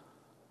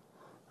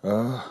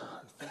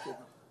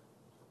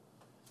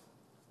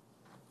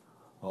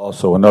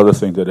 Also, another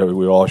thing that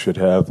we all should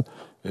have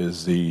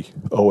is the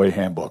OA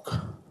handbook.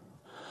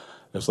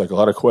 There's like a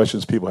lot of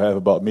questions people have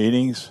about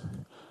meetings.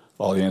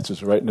 All the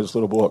answers are right in this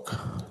little book,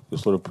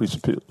 this little piece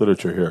of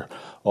literature here.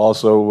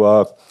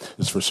 Also,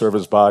 it's for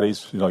service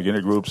bodies,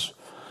 unit groups,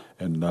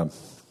 and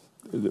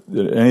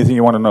anything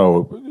you want to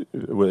know.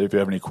 If you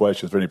have any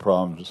questions or any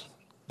problems,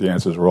 the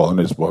answers are all in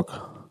this book.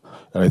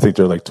 And I think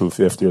they're like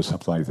 $250 or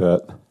something like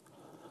that.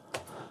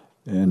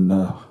 And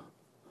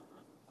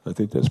I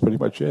think that's pretty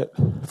much it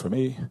for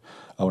me.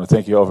 I want to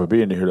thank you all for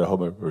being here to help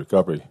my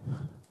recovery.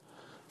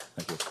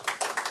 Thank you.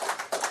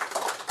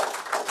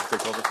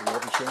 Take over from the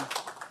open show.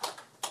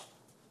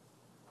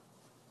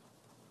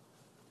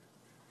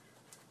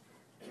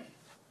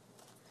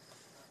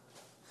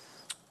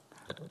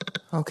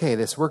 Okay,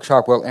 this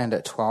workshop will end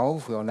at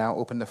 12. We'll now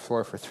open the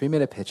floor for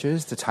 3-minute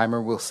pitches. The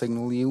timer will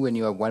signal you when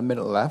you have 1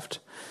 minute left.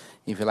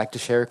 If you'd like to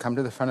share, come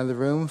to the front of the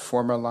room,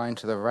 form a line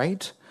to the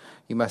right.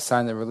 You must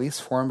sign the release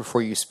form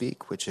before you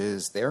speak, which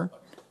is there.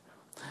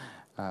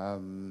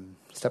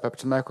 Step up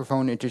to the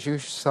microphone, introduce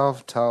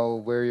yourself, tell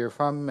where you're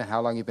from,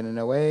 how long you've been in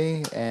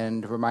OA,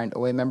 and remind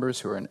OA members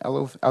who are in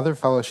other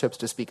fellowships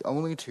to speak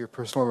only to your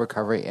personal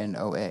recovery in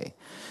OA.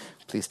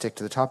 Please stick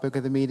to the topic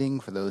of the meeting.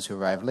 For those who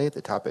arrive late,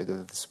 the topic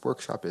of this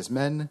workshop is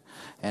men,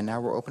 and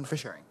now we're open for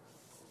sharing.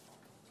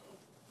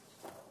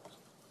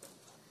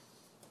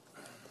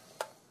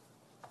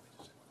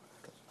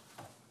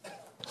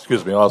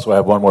 Excuse me. Also, I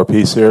have one more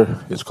piece here.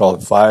 It's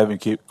called Call 5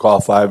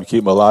 and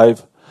Keep Them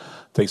Alive.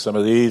 Take some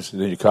of these,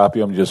 and then you copy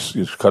them. You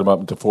just cut them up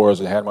into 4s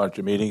and hand them out at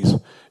your meetings.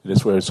 And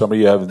this way,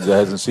 somebody that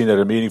hasn't seen at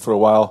a meeting for a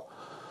while,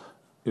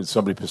 it's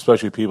somebody,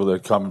 especially people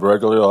that come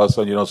regularly, all of a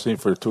sudden you don't see them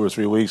for 2 or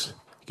 3 weeks,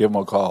 give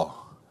them a call.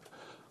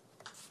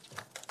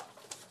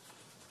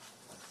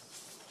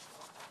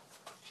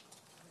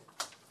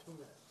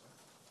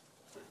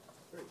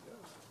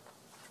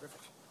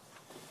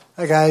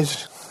 Hi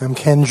guys, I'm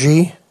Ken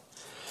G.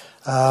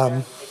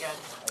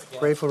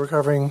 Grateful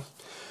recovering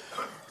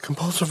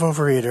compulsive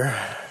overeater,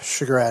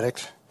 sugar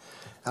addict,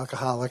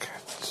 alcoholic,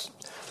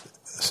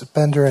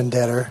 spender and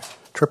debtor,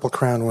 Triple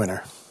Crown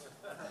winner.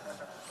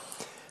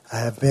 I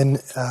have been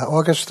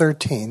August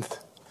 13th.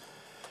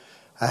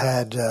 I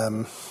had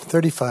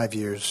 35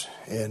 years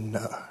in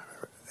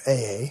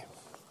AA,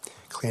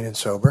 clean and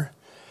sober,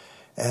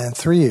 and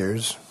 3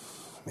 years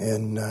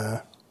in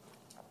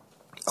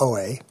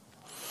OA.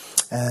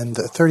 And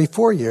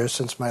 34 years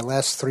since my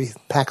last 3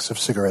 packs of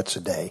cigarettes a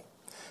day.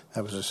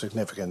 That was a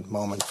significant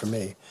moment for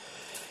me.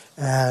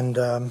 And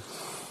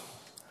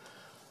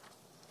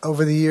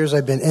over the years,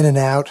 I've been in and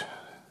out.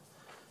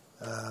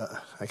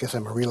 I guess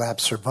I'm a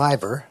relapse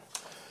survivor,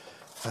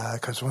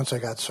 because once I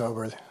got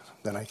sober,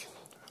 then I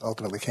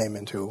ultimately came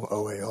into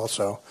OA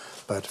also,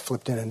 but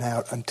flipped in and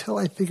out until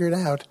I figured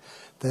out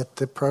that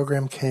the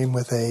program came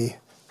with a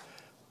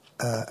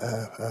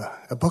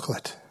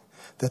booklet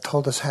that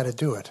told us how to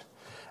do it.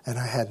 And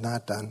I had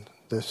not done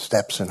the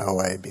steps in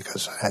OA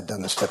because I had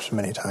done the steps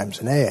many times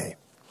in AA.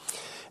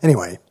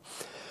 Anyway,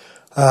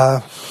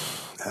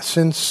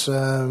 since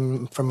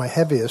from my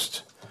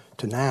heaviest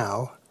to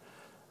now,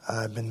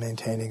 I've been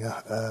maintaining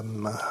a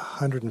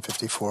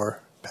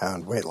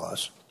 154-pound weight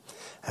loss.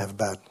 I have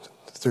about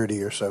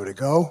 30 or so to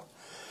go.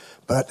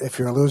 But if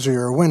you're a loser,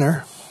 you're a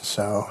winner.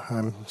 So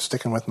I'm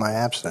sticking with my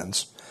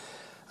abstinence.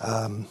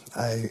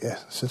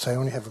 Since I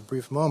only have a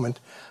brief moment,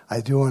 I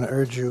do want to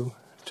urge you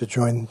to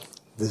join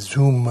the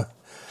Zoom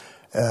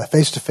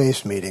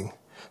face-to-face meeting.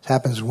 It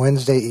happens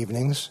Wednesday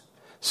evenings,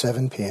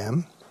 7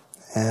 p.m.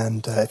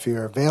 And if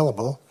you're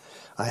available,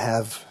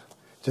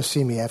 just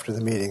see me after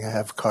the meeting. I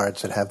have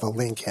cards that have the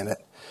link in it.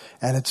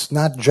 And it's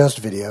not just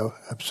video.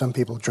 Some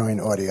people join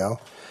audio.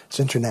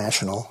 It's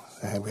international.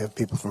 We have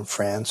people from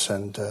France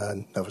and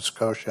Nova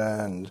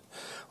Scotia and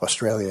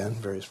Australia and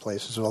various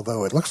places,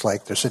 although it looks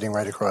like they're sitting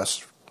right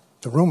across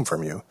the room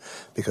from you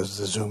because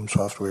the Zoom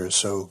software is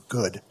so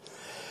good.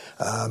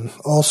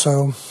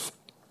 Also,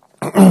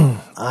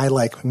 I,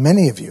 like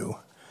many of you,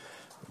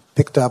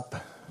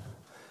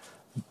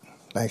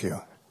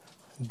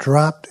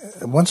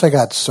 once I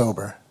got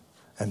sober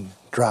and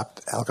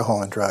dropped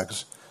alcohol and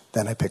drugs,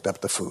 then I picked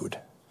up the food.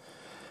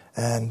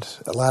 And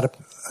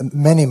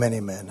many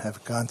men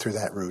have gone through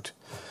that route.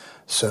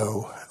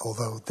 So,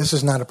 although this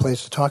is not a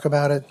place to talk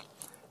about it,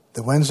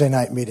 the Wednesday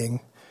night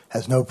meeting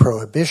has no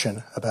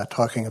prohibition about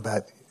talking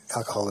about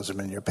alcoholism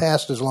in your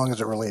past as long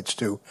as it relates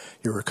to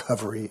your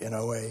recovery in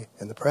OA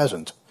in the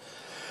present.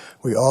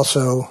 We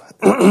also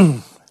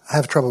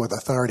have trouble with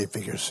authority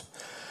figures.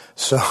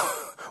 So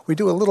we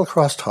do a little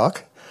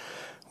crosstalk,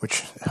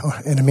 which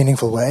in a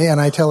meaningful way, and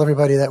I tell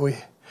everybody that we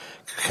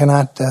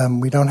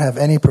don't have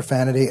any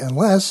profanity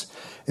unless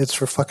it's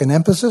for fucking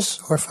emphasis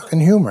or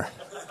fucking humor.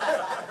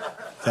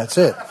 That's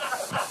it.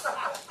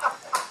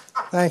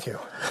 Thank you.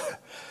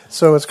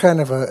 So it's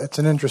it's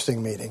an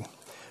interesting meeting.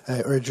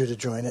 I urge you to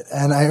join it,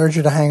 and I urge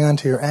you to hang on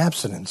to your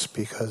abstinence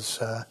because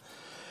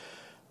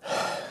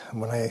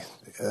when I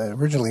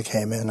originally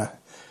came in,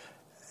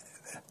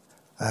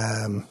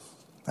 I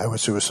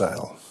was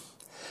suicidal.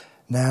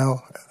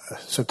 Now,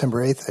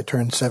 September 8th, I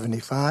turned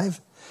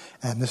 75,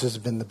 and this has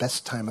been the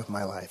best time of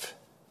my life.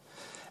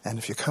 And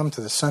if you come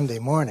to the Sunday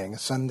morning,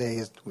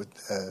 Sunday with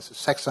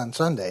Sex on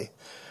Sunday,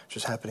 which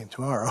is happening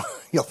tomorrow,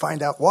 you'll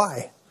find out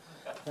why.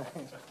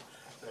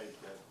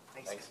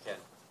 Thanks, Ken.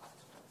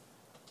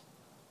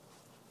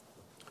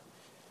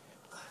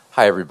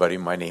 Hi, everybody.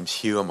 My name's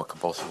Hugh. I'm a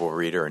compulsive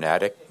overeater and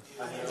addict.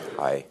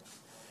 Hi.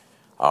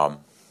 I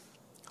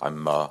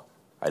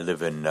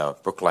live in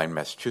Brookline,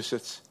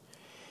 Massachusetts,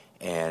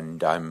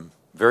 and I'm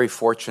very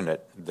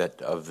fortunate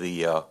that of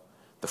the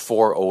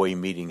 4 OA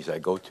meetings I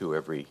go to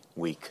every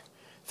week,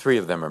 3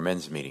 of them are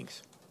men's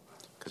meetings,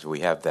 because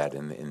we have that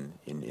in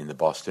the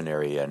Boston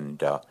area,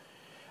 and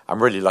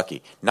I'm really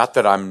lucky. Not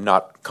that I'm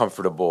not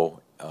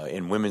comfortable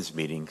in women's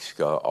meetings,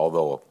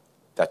 although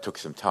that took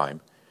some time,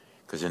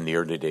 because in the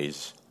early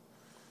days,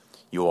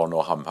 you all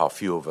know how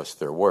few of us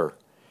there were.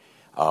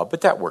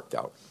 But that worked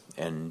out.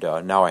 And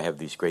now I have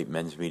these great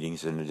men's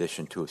meetings in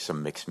addition to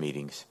some mixed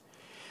meetings.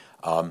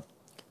 But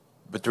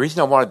the reason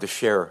I wanted to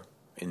share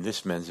in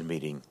this men's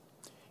meeting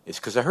is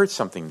because I heard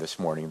something this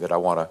morning that I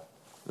want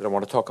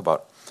to talk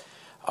about.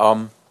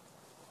 A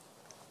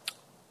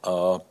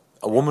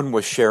woman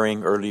was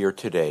sharing earlier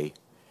today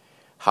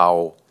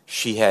how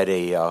she had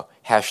a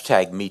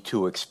hashtag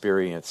 #MeToo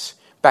experience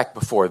back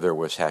before there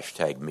was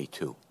hashtag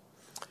 #MeToo.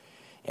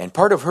 And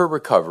part of her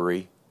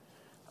recovery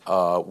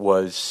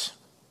was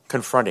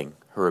confronting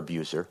her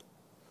abuser.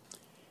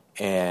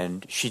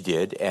 And she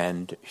did,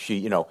 and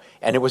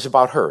and it was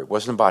about her. It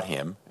wasn't about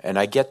him, and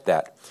I get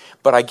that.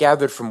 But I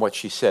gathered from what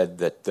she said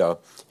that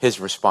his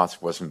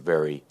response wasn't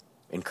very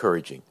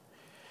encouraging.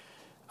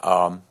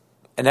 And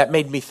that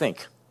made me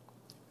think,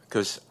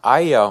 because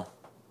I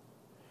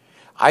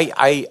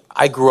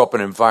grew up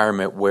in an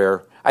environment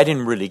where I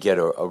didn't really get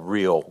a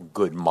real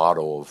good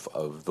model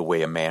of the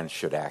way a man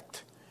should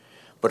act.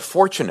 But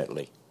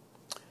fortunately,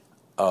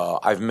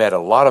 I've met a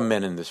lot of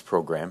men in this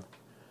program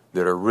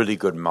that are really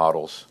good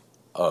models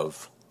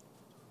of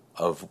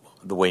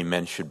the way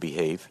men should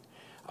behave.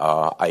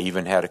 I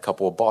even had a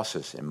couple of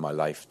bosses in my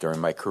life during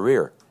my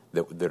career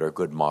that are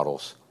good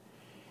models.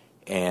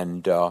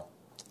 And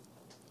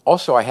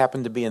also, I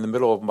happen to be in the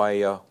middle of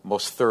my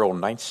most thorough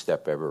 9th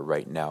step ever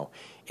right now.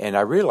 And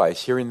I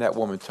realized, hearing that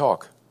woman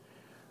talk,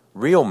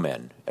 real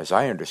men, as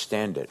I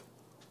understand it,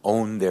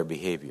 own their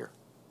behavior.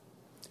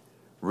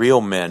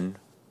 Real men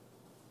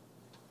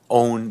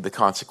own the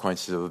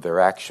consequences of their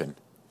action,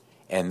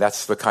 and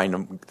that's the kind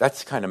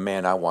of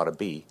man I want to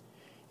be,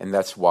 and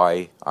that's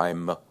why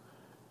I'm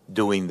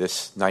doing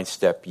this 9th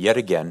step yet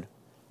again.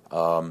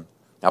 I'll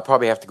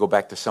probably have to go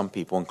back to some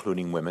people,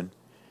 including women,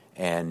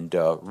 and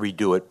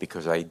redo it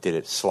because I did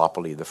it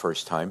sloppily the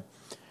first time.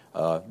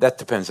 That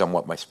depends on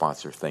what my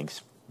sponsor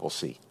thinks. We'll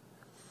see.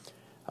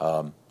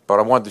 But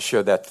I wanted to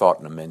share that thought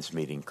in a men's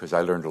meeting because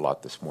I learned a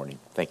lot this morning.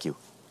 Thank you.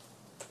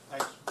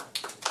 Thanks.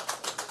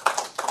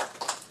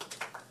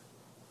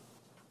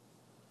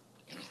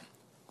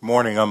 Good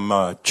morning.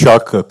 I'm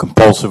Chuck, a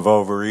compulsive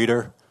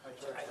overeater.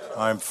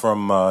 I'm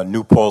from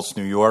New Paltz,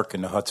 New York,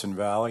 in the Hudson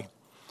Valley.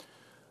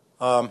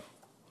 I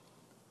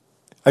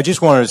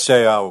just wanted to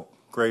say how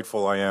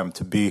grateful I am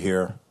to be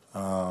here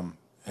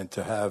and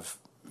to have,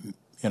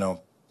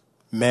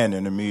 men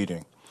in a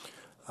meeting.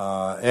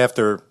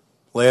 After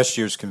last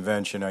year's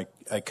convention,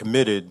 I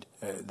committed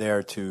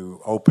there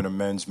to open a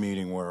men's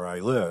meeting where I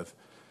live,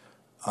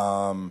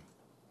 and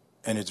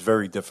it's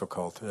very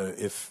difficult.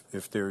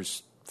 If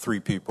there's 3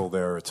 people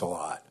there, it's a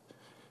lot.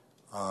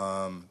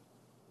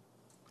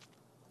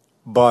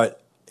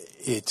 But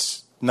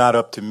it's not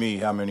up to me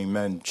how many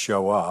men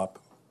show up.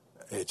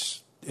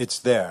 It's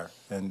there,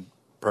 and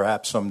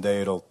perhaps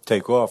someday it'll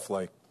take off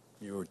like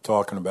you were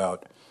talking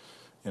about.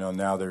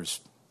 Now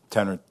there's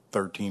 10 or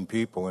 13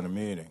 people in a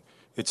meeting.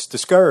 It's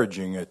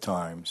discouraging at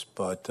times,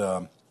 but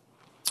I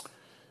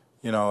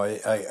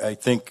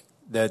think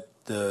that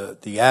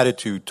the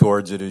attitude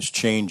towards it is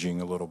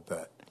changing a little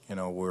bit.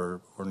 We're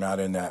not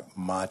in that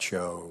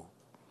macho,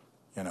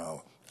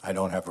 I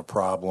don't have a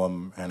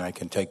problem and I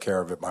can take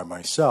care of it by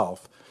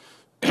myself.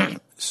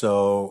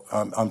 So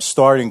I'm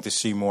starting to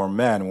see more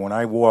men. When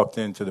I walked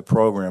into the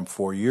program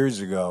 4 years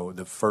ago,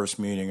 the first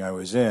meeting I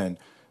was in,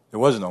 there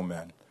was no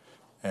men.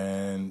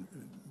 And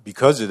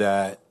because of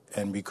that,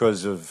 and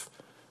because of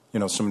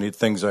some of the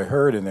things I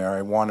heard in there,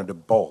 I wanted to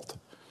bolt.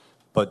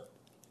 But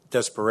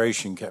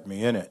desperation kept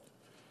me in it.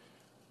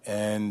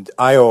 And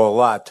I owe a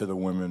lot to the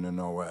women in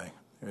OA.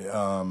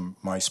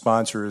 My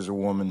sponsor is a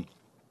woman,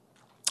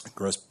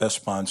 best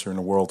sponsor in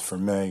the world for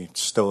me,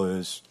 still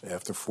is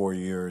after 4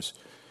 years.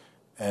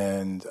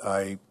 And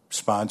I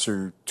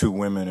sponsor 2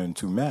 women and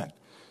 2 men.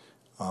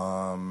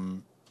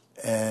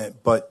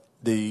 But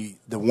the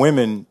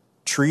women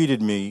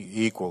treated me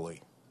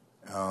equally.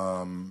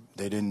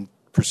 They didn't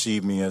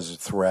perceive me as a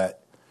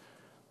threat.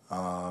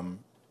 And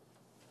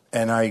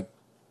I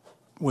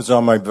was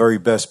on my very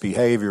best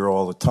behavior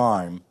all the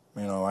time.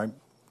 I,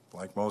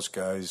 like most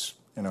guys,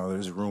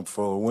 there's a room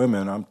full of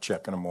women, I'm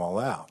checking them all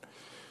out.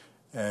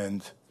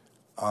 And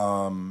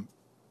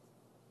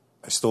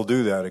I still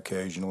do that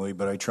occasionally,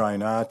 but I try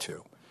not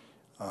to.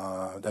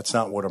 That's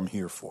not what I'm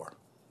here for.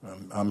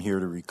 I'm here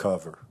to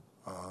recover.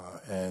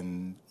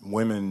 And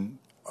women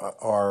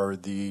are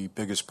the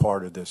biggest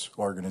part of this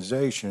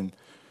organization.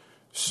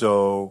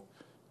 So,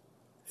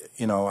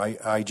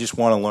 I just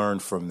want to learn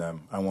from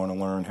them. I want to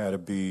learn how to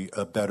be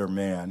a better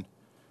man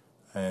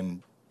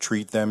and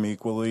treat them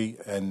equally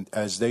and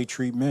as they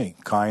treat me,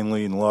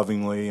 kindly and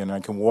lovingly. And I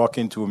can walk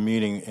into a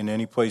meeting in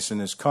any place in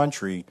this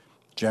country.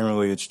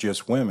 Generally, it's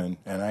just women.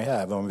 And I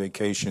have on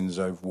vacations,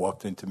 I've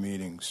walked into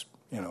meetings,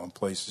 in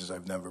places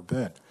I've never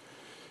been.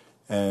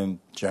 And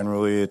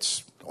generally,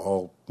 it's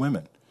all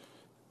women.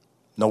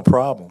 No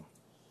problem.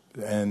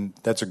 And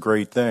that's a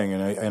great thing.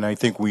 And I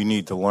think we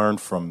need to learn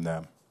from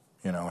them,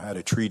 how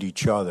to treat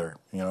each other.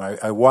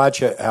 I watch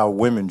how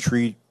women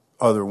treat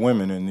other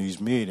women in these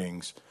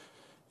meetings.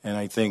 And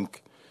I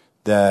think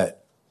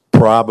that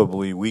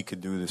probably we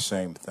could do the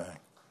same thing.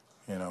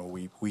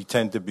 We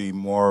tend to be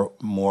more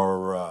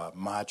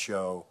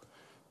macho.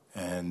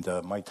 And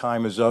my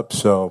time is up,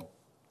 so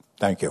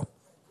thank you.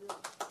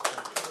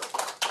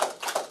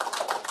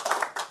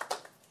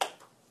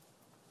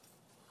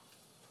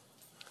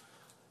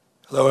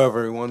 Hello,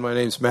 everyone. My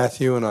name's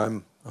Matthew, and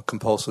I'm a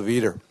compulsive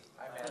eater.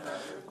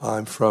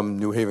 I'm from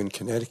New Haven,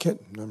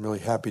 Connecticut, and I'm really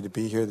happy to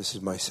be here. This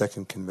is my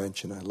second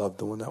convention. I loved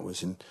the one that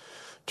was in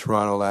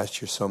Toronto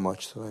last year so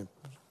much that I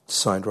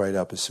signed right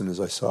up as soon as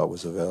I saw it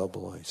was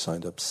available. I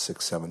signed up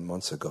 6-7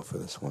 months ago for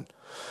this one.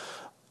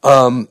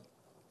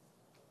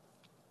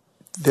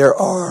 There's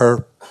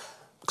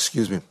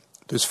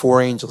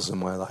 4 angels in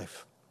my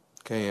life,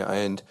 okay?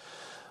 And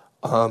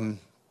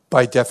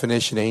by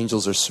definition,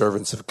 angels are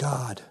servants of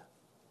God,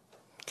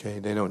 okay?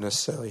 They don't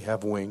necessarily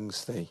have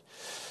wings.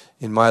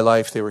 In my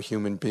life, they were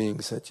human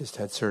beings that just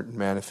had certain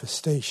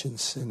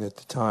manifestations, and at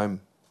the time,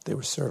 they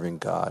were serving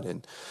God.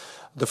 And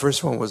the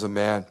first one was a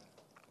man,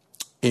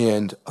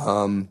 and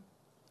the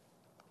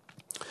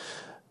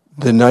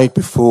night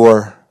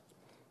before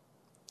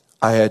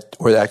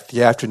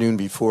the afternoon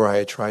before, I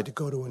had tried to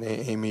go to an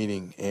AA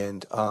meeting,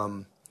 and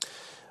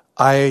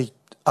I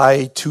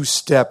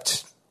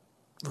two-stepped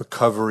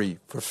recovery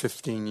for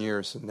 15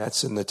 years, and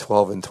that's in the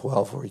 12 and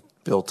 12 where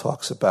Bill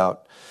talks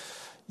about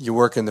you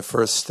work in the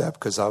first step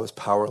because I was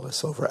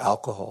powerless over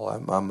alcohol.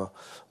 I'm a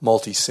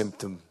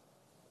multi-symptom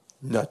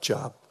nut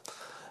job.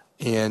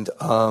 And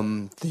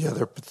the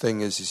other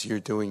thing is you're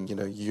doing,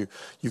 you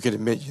can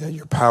admit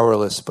you're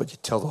powerless, but you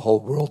tell the whole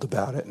world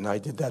about it. And I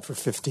did that for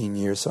 15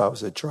 years, so I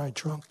was a dry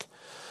drunk.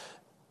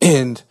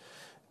 And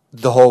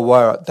that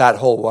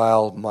whole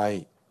while,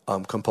 my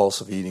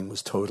compulsive eating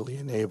was totally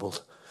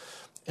enabled.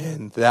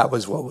 And that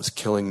was what was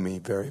killing me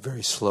very,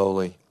 very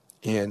slowly.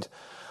 And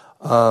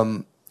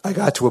I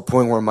got to a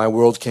point where my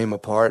world came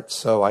apart,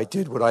 so I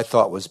did what I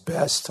thought was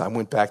best. I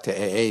went back to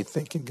AA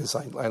thinking, because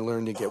I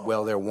learned to get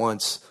well there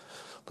once,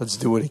 let's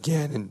do it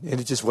again. And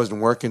it just wasn't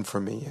working for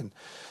me. And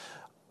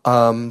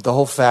the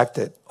whole fact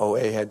that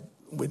OA had,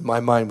 in my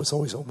mind, was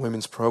always a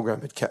women's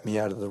program, it kept me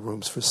out of the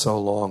rooms for so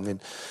long.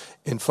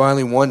 And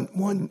finally,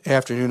 one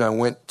afternoon, I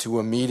went to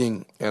a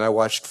meeting, and I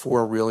watched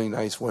 4 really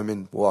nice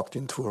women walk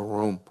into the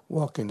room,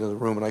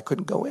 and I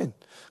couldn't go in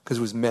because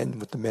it was men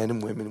with the men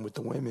and women with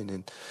the women.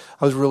 And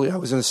I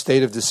was in a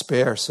state of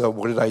despair. So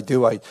what did I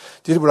do? I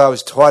did what I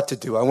was taught to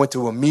do. I went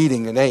to a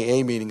meeting, an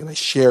AA meeting, and I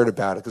shared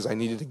about it because I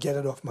needed to get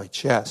it off my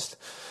chest.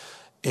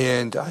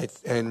 And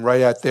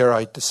right out there,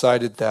 I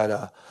decided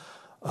that,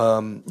 I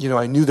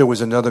knew there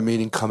was another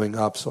meeting coming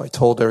up. So I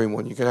told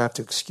everyone, you're going to have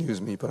to excuse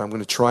me, but I'm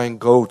going to try and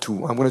go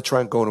to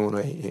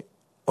an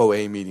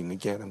OA meeting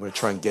again. I'm going to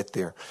try and get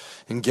there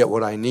and get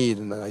what I need.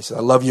 And then I said,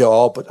 I love you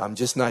all, but I'm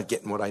just not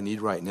getting what I need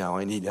right now.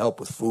 I need help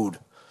with food.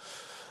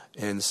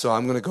 And so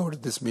I'm going to go to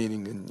this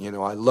meeting, and,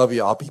 I love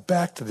you. I'll be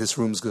back to this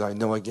room because I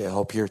know I get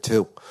help here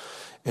too.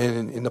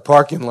 And in the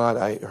parking lot,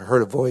 I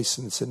heard a voice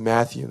and it said,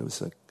 Matthew, and it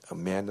was a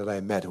man that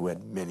I met who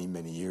had many,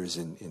 many years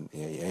in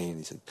AA, and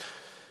he said,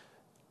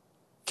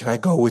 can I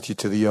go with you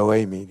to the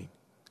OA meeting?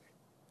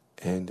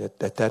 And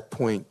at that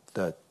point,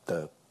 the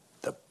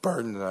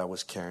burden that I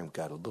was carrying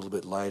got a little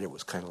bit lighter. It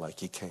was kind of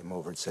like he came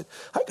over and said,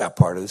 I got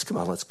part of this. Come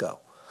on, let's go.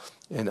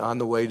 And on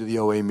the way to the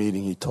OA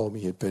meeting, he told me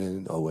he had been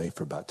in OA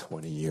for about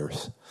 20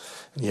 years.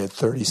 And he had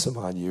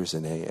 30-some-odd years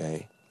in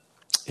AA.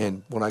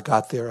 And when I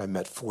got there, I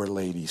met 4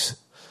 ladies.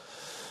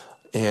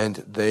 And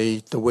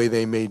the way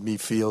they made me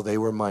feel, they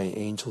were my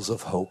angels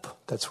of hope.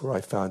 That's where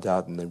I found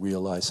out, and they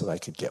realized that I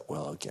could get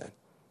well again.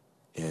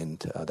 And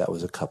that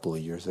was a couple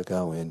of years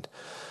ago. And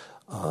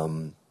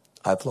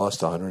I've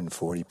lost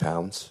 140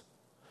 pounds.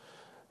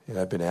 And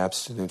I've been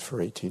abstinent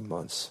for 18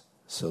 months.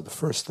 So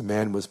the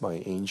man was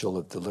my angel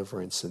of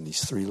deliverance. And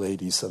these 3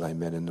 ladies that I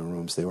met in the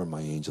rooms, they were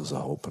my angels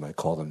of hope. And I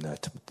call them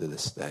that to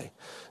this day.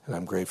 And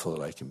I'm grateful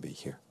that I can be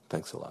here.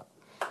 Thanks a lot.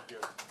 Thank you.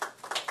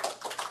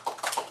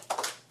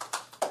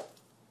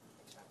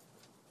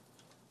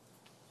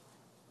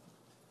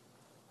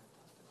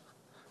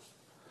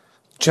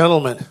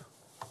 Gentlemen,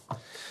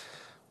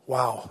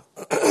 wow.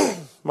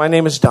 My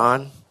name is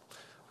Don.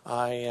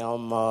 I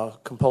am a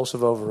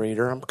compulsive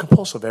overeater. I'm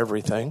compulsive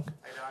everything.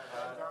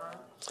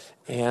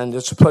 And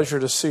it's a pleasure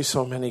to see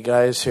so many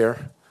guys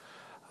here.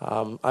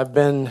 I've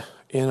been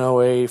in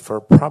OA for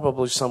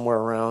probably somewhere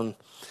around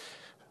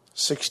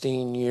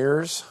 16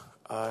 years.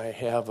 I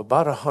have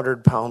about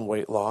 100-pound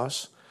weight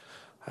loss.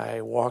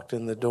 I walked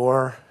in the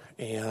door,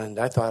 and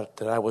I thought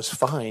that I was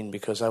fine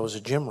because I was a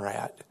gym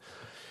rat.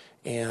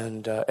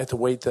 And at the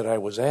weight that I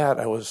was at,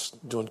 I was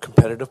doing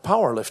competitive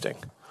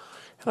powerlifting.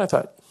 And I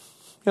thought,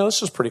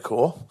 this is pretty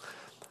cool.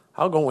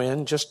 I'll go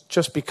in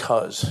just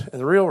because.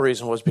 And the real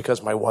reason was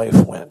because my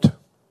wife went.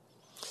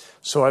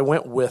 So I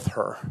went with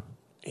her.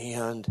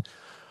 And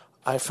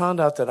I found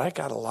out that I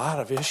got a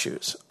lot of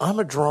issues. I'm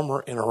a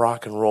drummer in a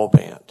rock and roll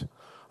band.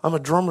 I'm a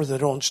drummer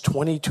that owns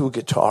 22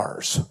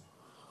 guitars.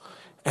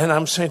 And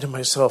I'm saying to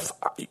myself,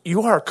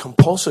 you are a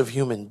compulsive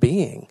human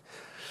being.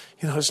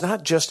 It's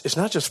not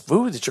just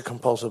food that you're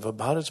compulsive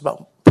about. It's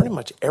about pretty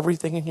much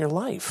everything in your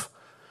life.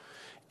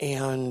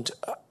 And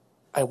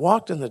I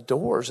walked in the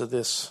doors of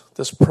this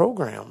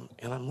program,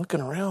 and I'm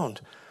looking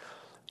around,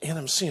 and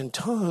I'm seeing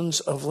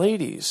tons of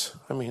ladies.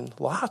 I mean,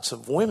 lots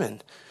of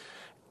women.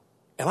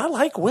 And I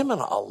like women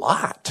a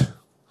lot.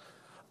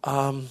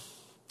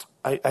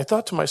 I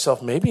thought to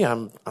myself, maybe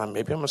I'm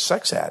a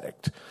sex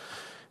addict.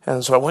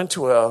 And so I went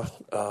to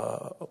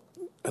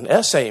an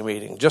essay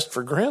meeting just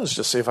for grins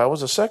to see if I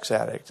was a sex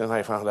addict. And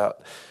I found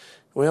out,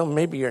 well,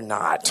 maybe you're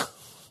not,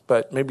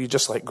 but maybe you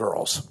just like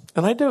girls.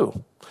 And I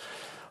do.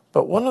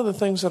 But one of the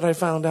things that I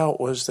found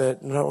out was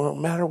that no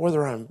matter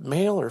whether I'm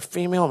male or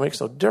female, it makes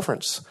no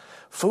difference.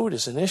 Food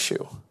is an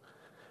issue.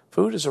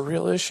 Food is a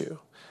real issue.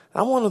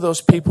 I'm one of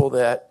those people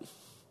that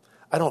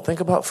I don't think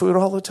about food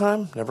all the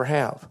time, never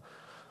have.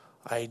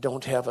 I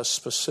don't have a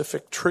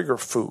specific trigger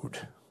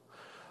food.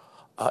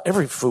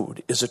 Every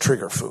food is a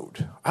trigger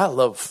food. I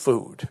love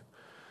food.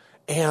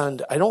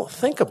 And I don't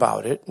think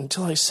about it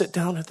until I sit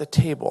down at the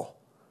table.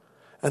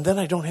 And then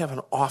I don't have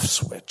an off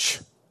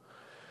switch.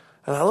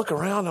 And I look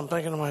around, I'm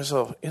thinking to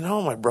myself,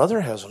 my brother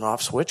has an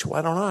off switch,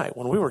 why don't I?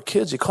 When we were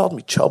kids, he called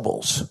me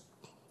Chubbles.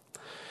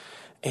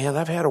 And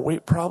I've had a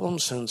weight problem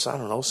since I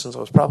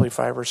was probably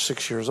 5 or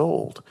 6 years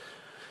old.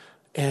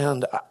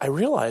 And I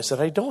realized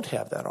that I don't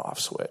have that off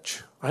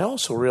switch. I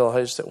also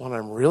realized that when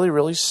I'm really,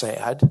 really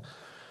sad,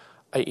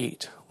 I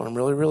eat. When I'm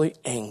really, really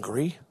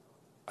angry,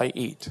 I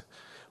eat.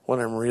 When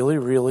I'm really,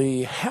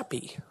 really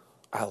happy,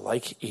 I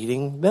like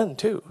eating then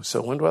too.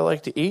 So when do I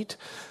like to eat?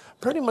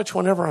 Pretty much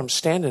whenever I'm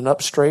standing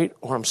up straight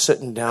or I'm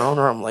sitting down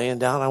or I'm laying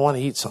down, I want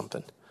to eat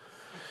something.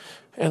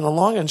 And the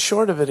long and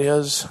short of it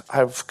is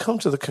I've come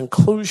to the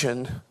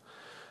conclusion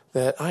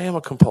that I am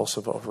a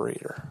compulsive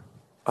overeater.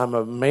 I'm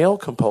a male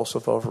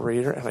compulsive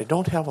overeater, and I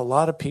don't have a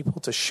lot of people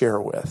to share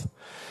with.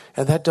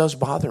 And that does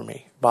bother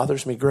me. It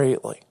bothers me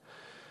greatly.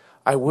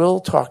 I will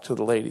talk to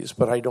the ladies,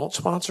 but I don't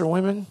sponsor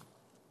women,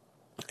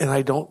 and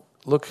I don't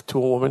look to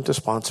a woman to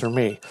sponsor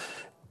me.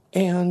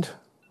 And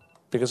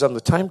because I'm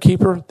the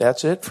timekeeper,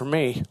 that's it for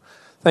me.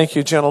 Thank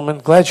you, gentlemen.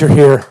 Glad you're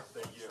here.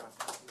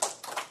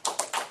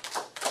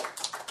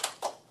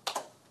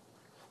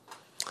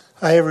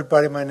 Hi,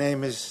 everybody. My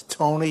name is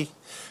Tony,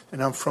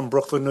 and I'm from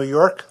Brooklyn, New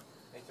York.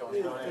 Hey,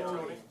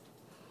 Tony.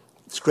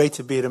 It's great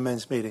to be at a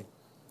men's meeting.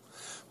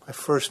 My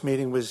first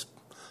meeting was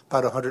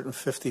about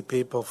 150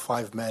 people,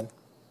 5 men.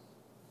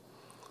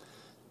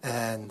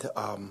 And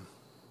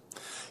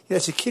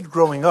as a kid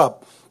growing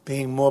up,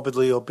 being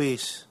morbidly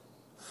obese,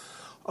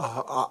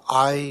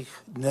 I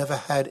never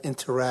had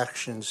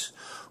interactions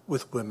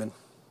with women,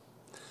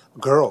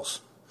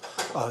 girls.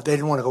 They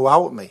didn't want to go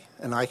out with me,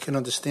 and I can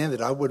understand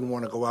it. I wouldn't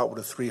want to go out with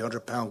a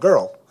 300-pound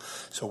girl,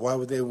 so why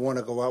would they want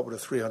to go out with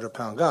a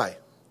 300-pound guy?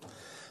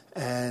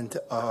 And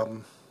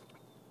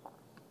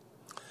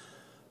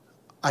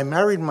I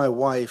married my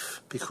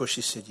wife because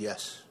she said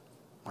yes,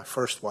 my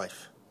first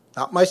wife.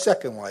 Not my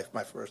second wife,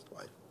 my first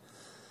wife.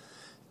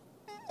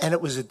 And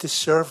it was a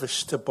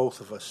disservice to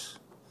both of us.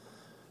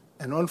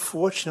 And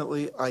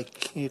unfortunately, I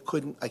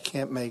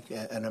can't make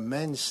an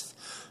amends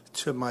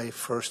to my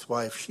first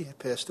wife. She had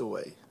passed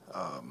away.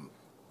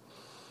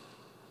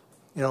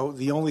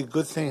 The only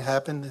good thing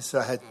happened is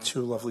I had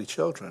 2 lovely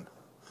children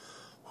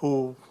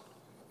who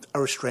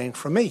are estranged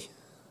from me.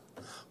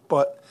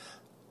 But,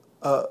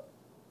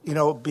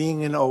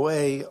 being in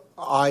OA,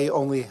 I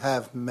only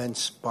have men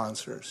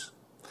sponsors.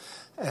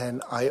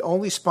 And I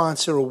only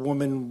sponsor a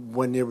woman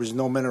when there is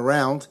no men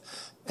around,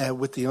 and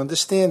with the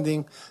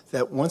understanding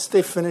that once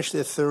they finish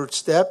their 3rd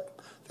step,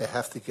 they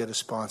have to get a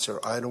sponsor.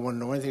 I don't want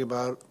to know anything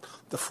about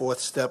the 4th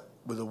step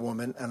with a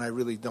woman, and I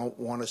really don't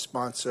want to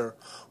sponsor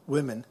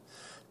women.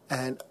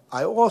 And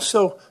I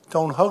also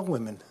don't hug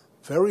women.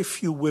 Very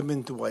few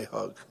women do I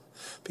hug,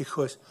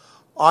 because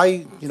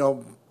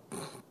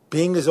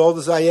being as old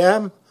as I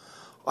am,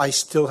 I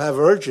still have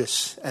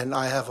urges, and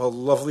I have a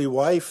lovely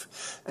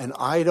wife, and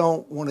I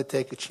don't want to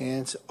take a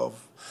chance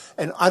of,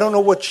 and I don't know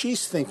what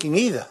she's thinking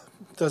either.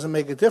 It doesn't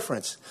make a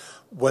difference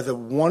whether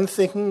one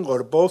thinking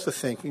or both are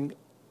thinking,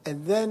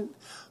 and then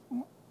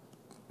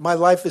my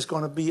life is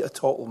going to be a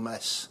total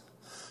mess.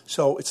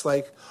 So it's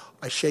like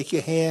I shake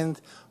your hand.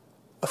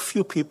 A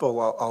few people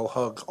I'll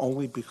hug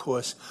only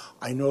because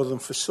I know them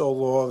for so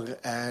long,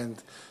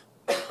 and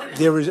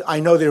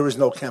I know there is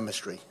no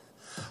chemistry.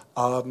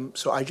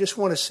 So I just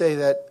want to say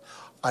that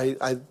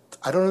I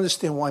don't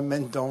understand why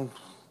men don't,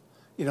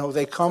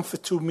 they come for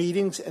 2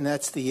 meetings, and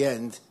that's the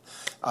end.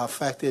 In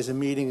fact, there's a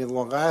meeting in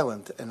Long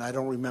Island, and I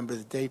don't remember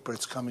the date, but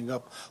it's coming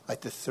up,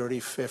 like the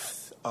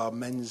 35th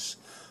men's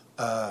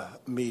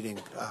meeting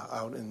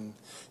out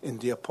in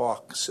Deer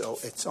Park. So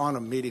it's on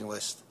a meeting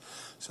list.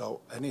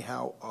 So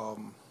anyhow,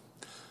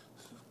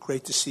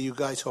 great to see you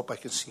guys. Hope I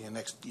can see you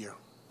next year.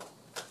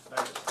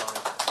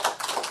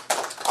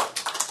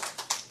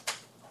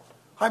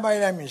 Hi, my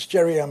name is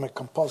Jerry. I'm a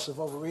compulsive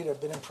overeater.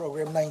 I've been in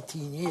program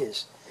 19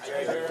 years.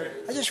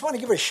 I just want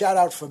to give a shout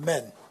out for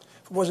men.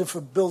 If it wasn't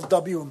for Bill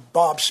W. and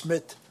Bob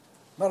Smith,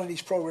 none of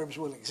these programs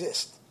will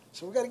exist.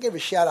 So we've got to give a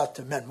shout out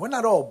to men. We're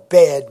not all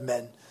bad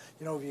men.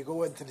 If you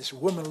go into this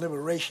women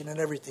liberation and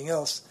everything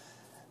else,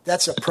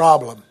 that's a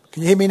problem.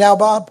 Can you hear me now,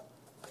 Bob?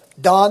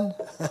 Don?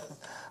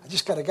 I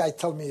just got a guy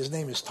telling me his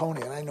name is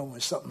Tony, and I know him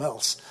as something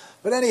else.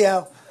 But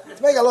anyhow,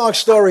 to make a long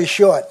story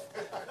short,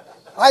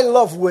 I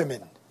love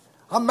women.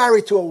 I'm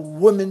married to a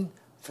woman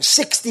for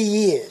 60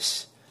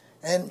 years,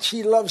 and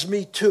she loves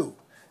me too.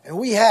 And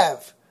we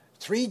have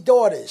 3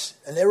 daughters,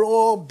 and they're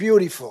all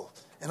beautiful,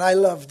 and I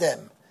love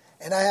them.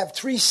 And I have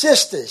 3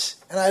 sisters,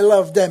 and I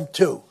love them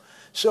too.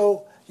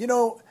 So,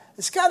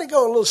 it's got to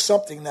go a little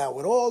something now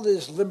with all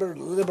this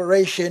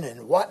liberation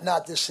and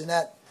whatnot, this and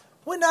that.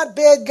 We're not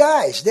bad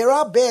guys. There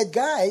are bad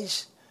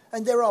guys,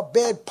 and there are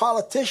bad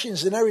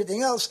politicians and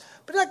everything else,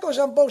 but that goes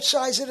on both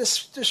sides of the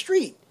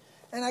street.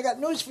 And I got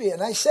news for you,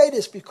 and I say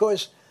this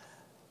because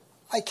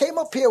I came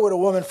up here with a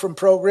woman from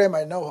program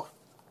I know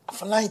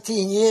for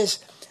 19 years,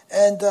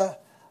 and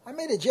I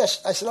made a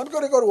gesture. I said, I'm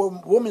going to go to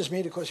a women's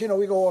meeting because,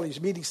 we go all these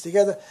meetings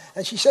together.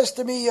 And she says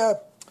to me,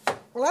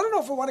 well, I don't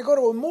know if I want to go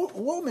to a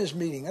women's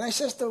meeting. And I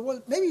says to her,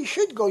 well, maybe you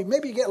should go.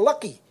 Maybe you get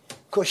lucky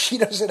because she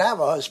doesn't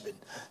have a husband.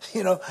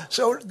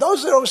 So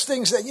those are those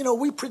things that,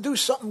 we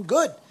produce something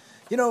good.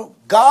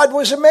 God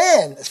was a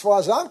man as far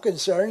as I'm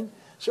concerned.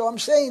 So I'm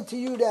saying to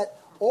you that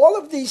all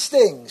of these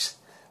things,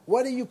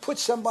 whether you put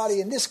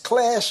somebody in this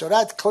class or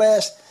that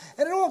class,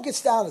 and it all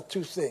gets down to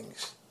 2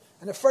 things.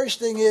 And the first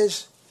thing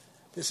is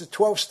there's a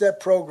 12-step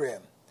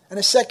program. And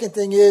the second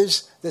thing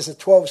is there's a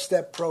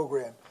 12-step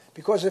program.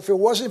 Because if it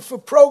wasn't for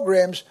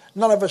programs,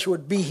 none of us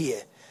would be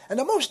here. And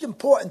the most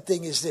important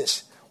thing is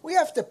this. We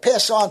have to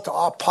pass on to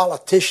our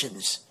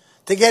politicians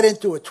to get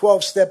into a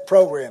 12-step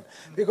program.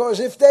 Because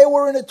if they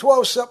were in a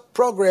 12-step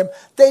program,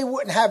 they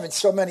wouldn't have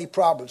so many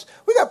problems.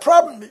 We got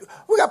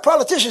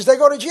politicians, they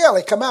go to jail,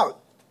 they come out.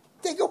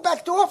 They go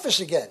back to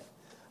office again.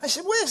 I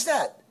said, where's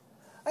that?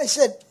 I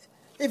said,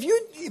 if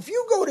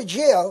you go to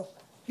jail,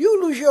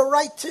 you lose your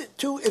right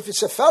to, if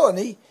it's a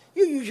felony,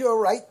 you lose your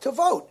right to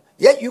vote.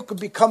 Yet you could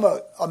become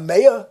a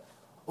mayor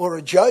or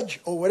a judge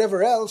or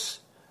whatever else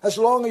as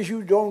long as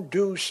you don't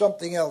do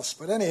something else.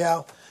 But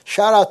anyhow,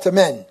 shout out to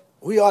men.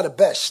 We are the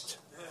best.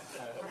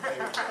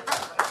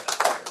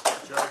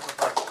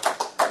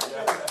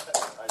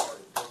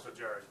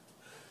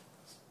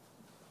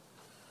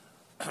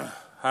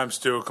 I'm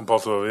Stu, a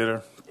compulsive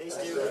overeater.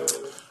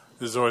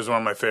 This is always one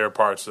of my favorite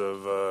parts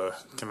of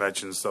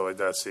conventions, stuff like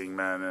that, seeing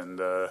men and,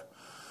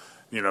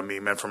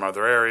 meeting men from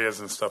other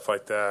areas and stuff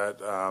like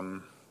that.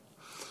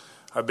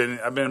 I've been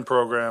in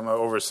program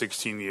over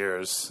 16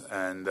 years,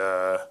 and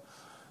I'm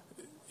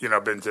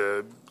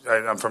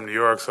from New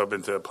York, so I've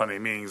been to plenty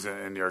of meetings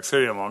in New York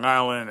City and Long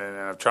Island, and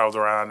I've traveled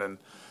around,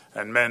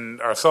 and men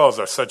ourselves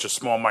are such a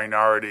small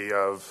minority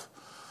of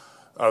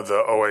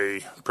the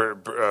OA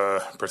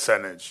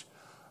percentage.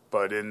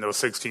 But in those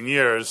 16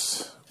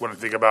 years, when I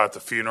think about the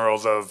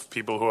funerals of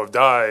people who have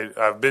died,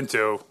 I've been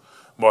to,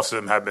 most of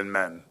them have been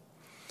men.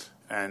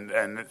 And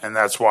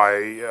that's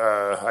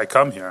why I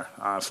come here,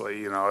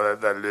 honestly,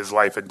 that it is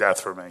life and death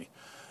for me.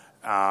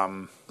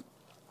 And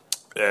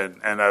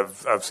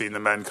I've seen the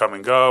men come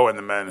and go, and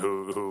the men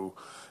who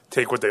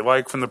take what they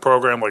like from the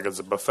program, like it's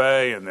a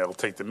buffet, and they'll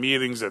take the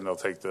meetings, and they'll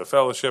take the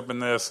fellowship in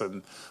this,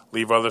 and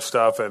leave other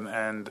stuff.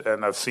 And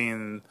I've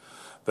seen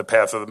the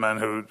path of the men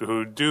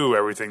who do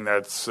everything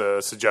that's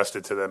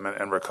suggested to them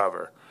and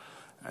recover.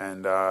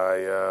 And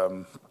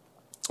I'm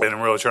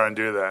really trying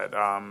to do that.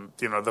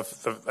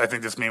 I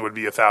think this meeting would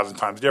be 1,000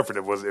 times different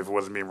if it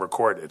wasn't being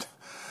recorded.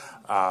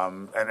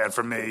 And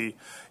for me,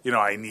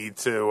 I need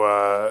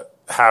to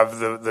have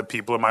the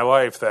people in my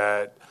life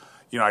that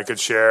I could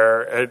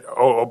share it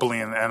openly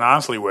and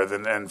honestly with.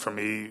 And for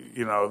me,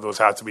 those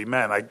have to be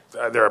men.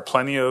 There are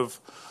plenty of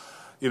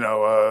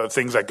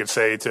things I could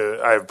say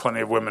I have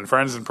plenty of women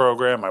friends in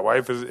program. My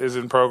wife is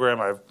in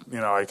program.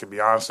 I could be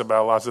honest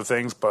about lots of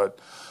things, but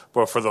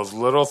for those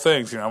little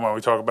things, when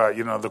we talk about,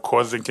 the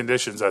causes and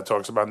conditions that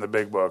talks about in the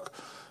big book,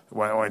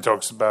 when it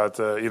talks about,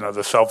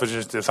 the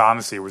selfishness,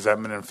 dishonesty,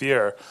 resentment, and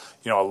fear,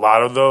 a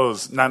lot of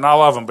those, not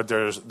all of them, but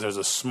there's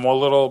a small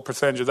little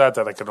percentage of that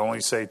I could only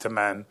say to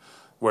men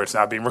where it's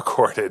not being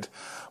recorded,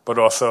 but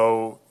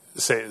also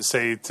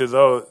say to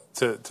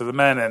the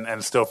men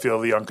and still feel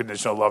the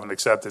unconditional love and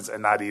acceptance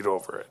and not eat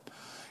over it.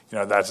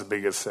 That's the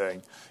biggest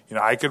thing.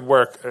 I could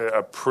work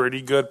a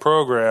pretty good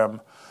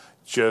program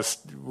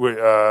just with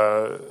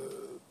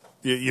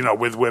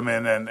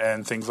women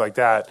and things like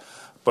that,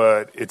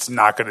 but it's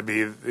not going to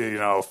be,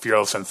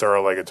 fearless and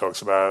thorough like it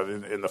talks about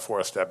in the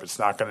 4-step. It's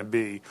not going to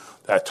be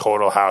that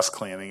total house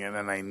cleaning,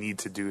 and I need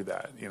to do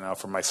that,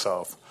 for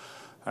myself.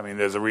 I mean,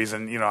 there's a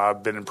reason,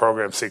 I've been in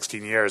programs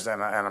 16 years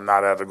and I'm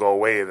not at a goal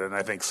weight. And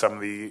I think some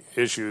of the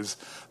issues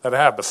that I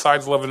have,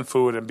 besides loving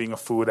food and being a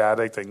food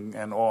addict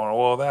and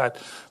all that,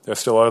 there's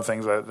still other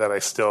things that I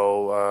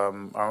still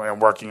am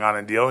working on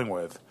and dealing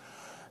with.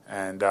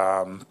 And,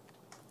 I'm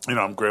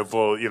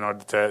grateful,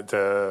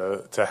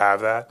 to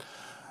have that.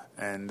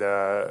 And,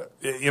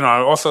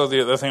 also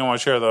the other thing I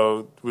want to share,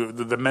 though,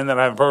 the men that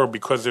I have in program,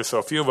 because there's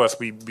so few of us,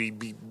 we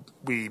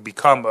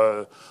become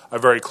a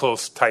very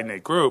close,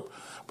 tight-knit group.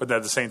 But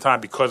at the same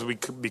time, because we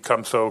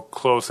become so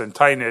close and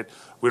tight-knit,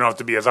 we don't have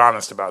to be as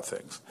honest about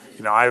things.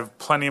 I have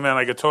plenty of men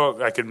I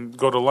can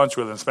go to lunch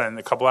with and spend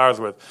a couple hours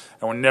with,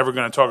 and we're never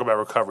going to talk about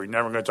recovery,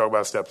 never going to talk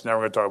about steps, never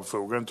going to talk about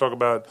food. We're going to talk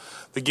about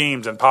the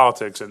games and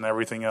politics and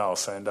everything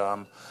else. And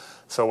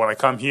so when I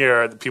come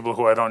here, the people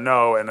who I don't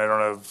know and I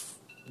don't have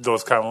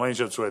those kind of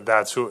relationships with,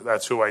 that's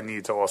who I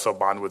need to also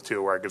bond with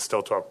too, where I can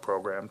still talk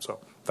program. So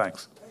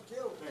thanks. Thank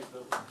you.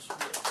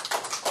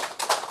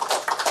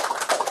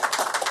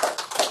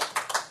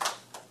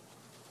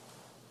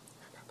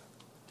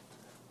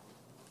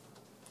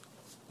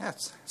 Yeah,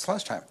 it's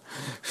lunchtime.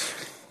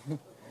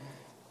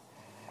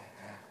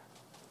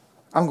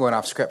 I'm going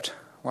off script.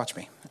 Watch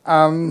me.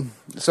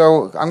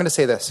 So I'm going to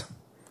say this.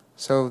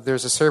 So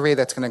there's a survey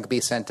that's going to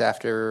be sent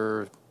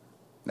after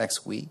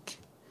next week.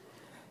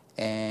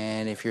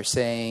 And if you're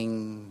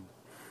saying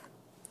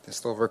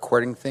this little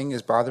recording thing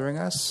is bothering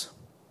us,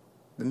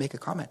 then make a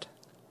comment.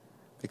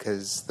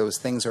 Because those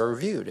things are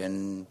reviewed,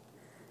 and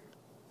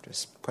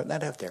just putting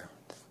that out there.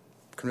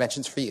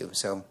 Convention's for you,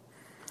 so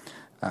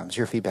it's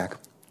your feedback.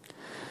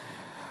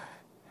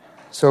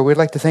 So we'd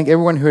like to thank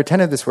everyone who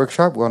attended this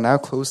workshop. We'll now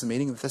close the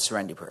meeting with a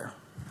serenity prayer.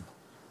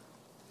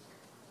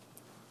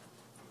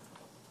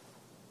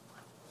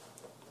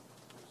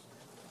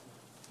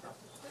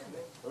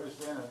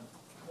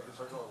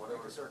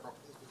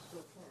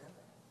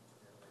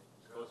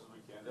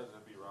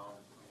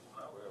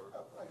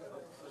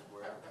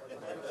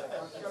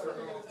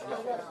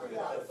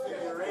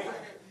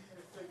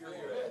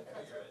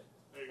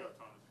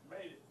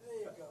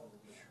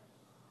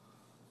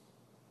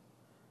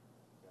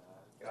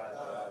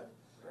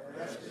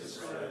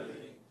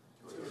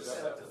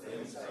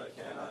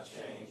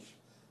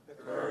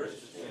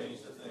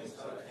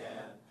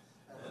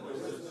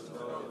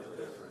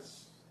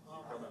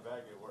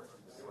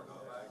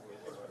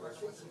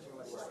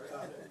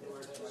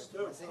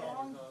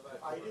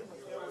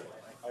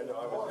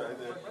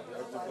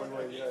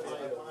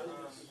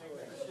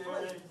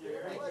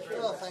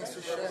 Thanks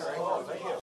for sharing.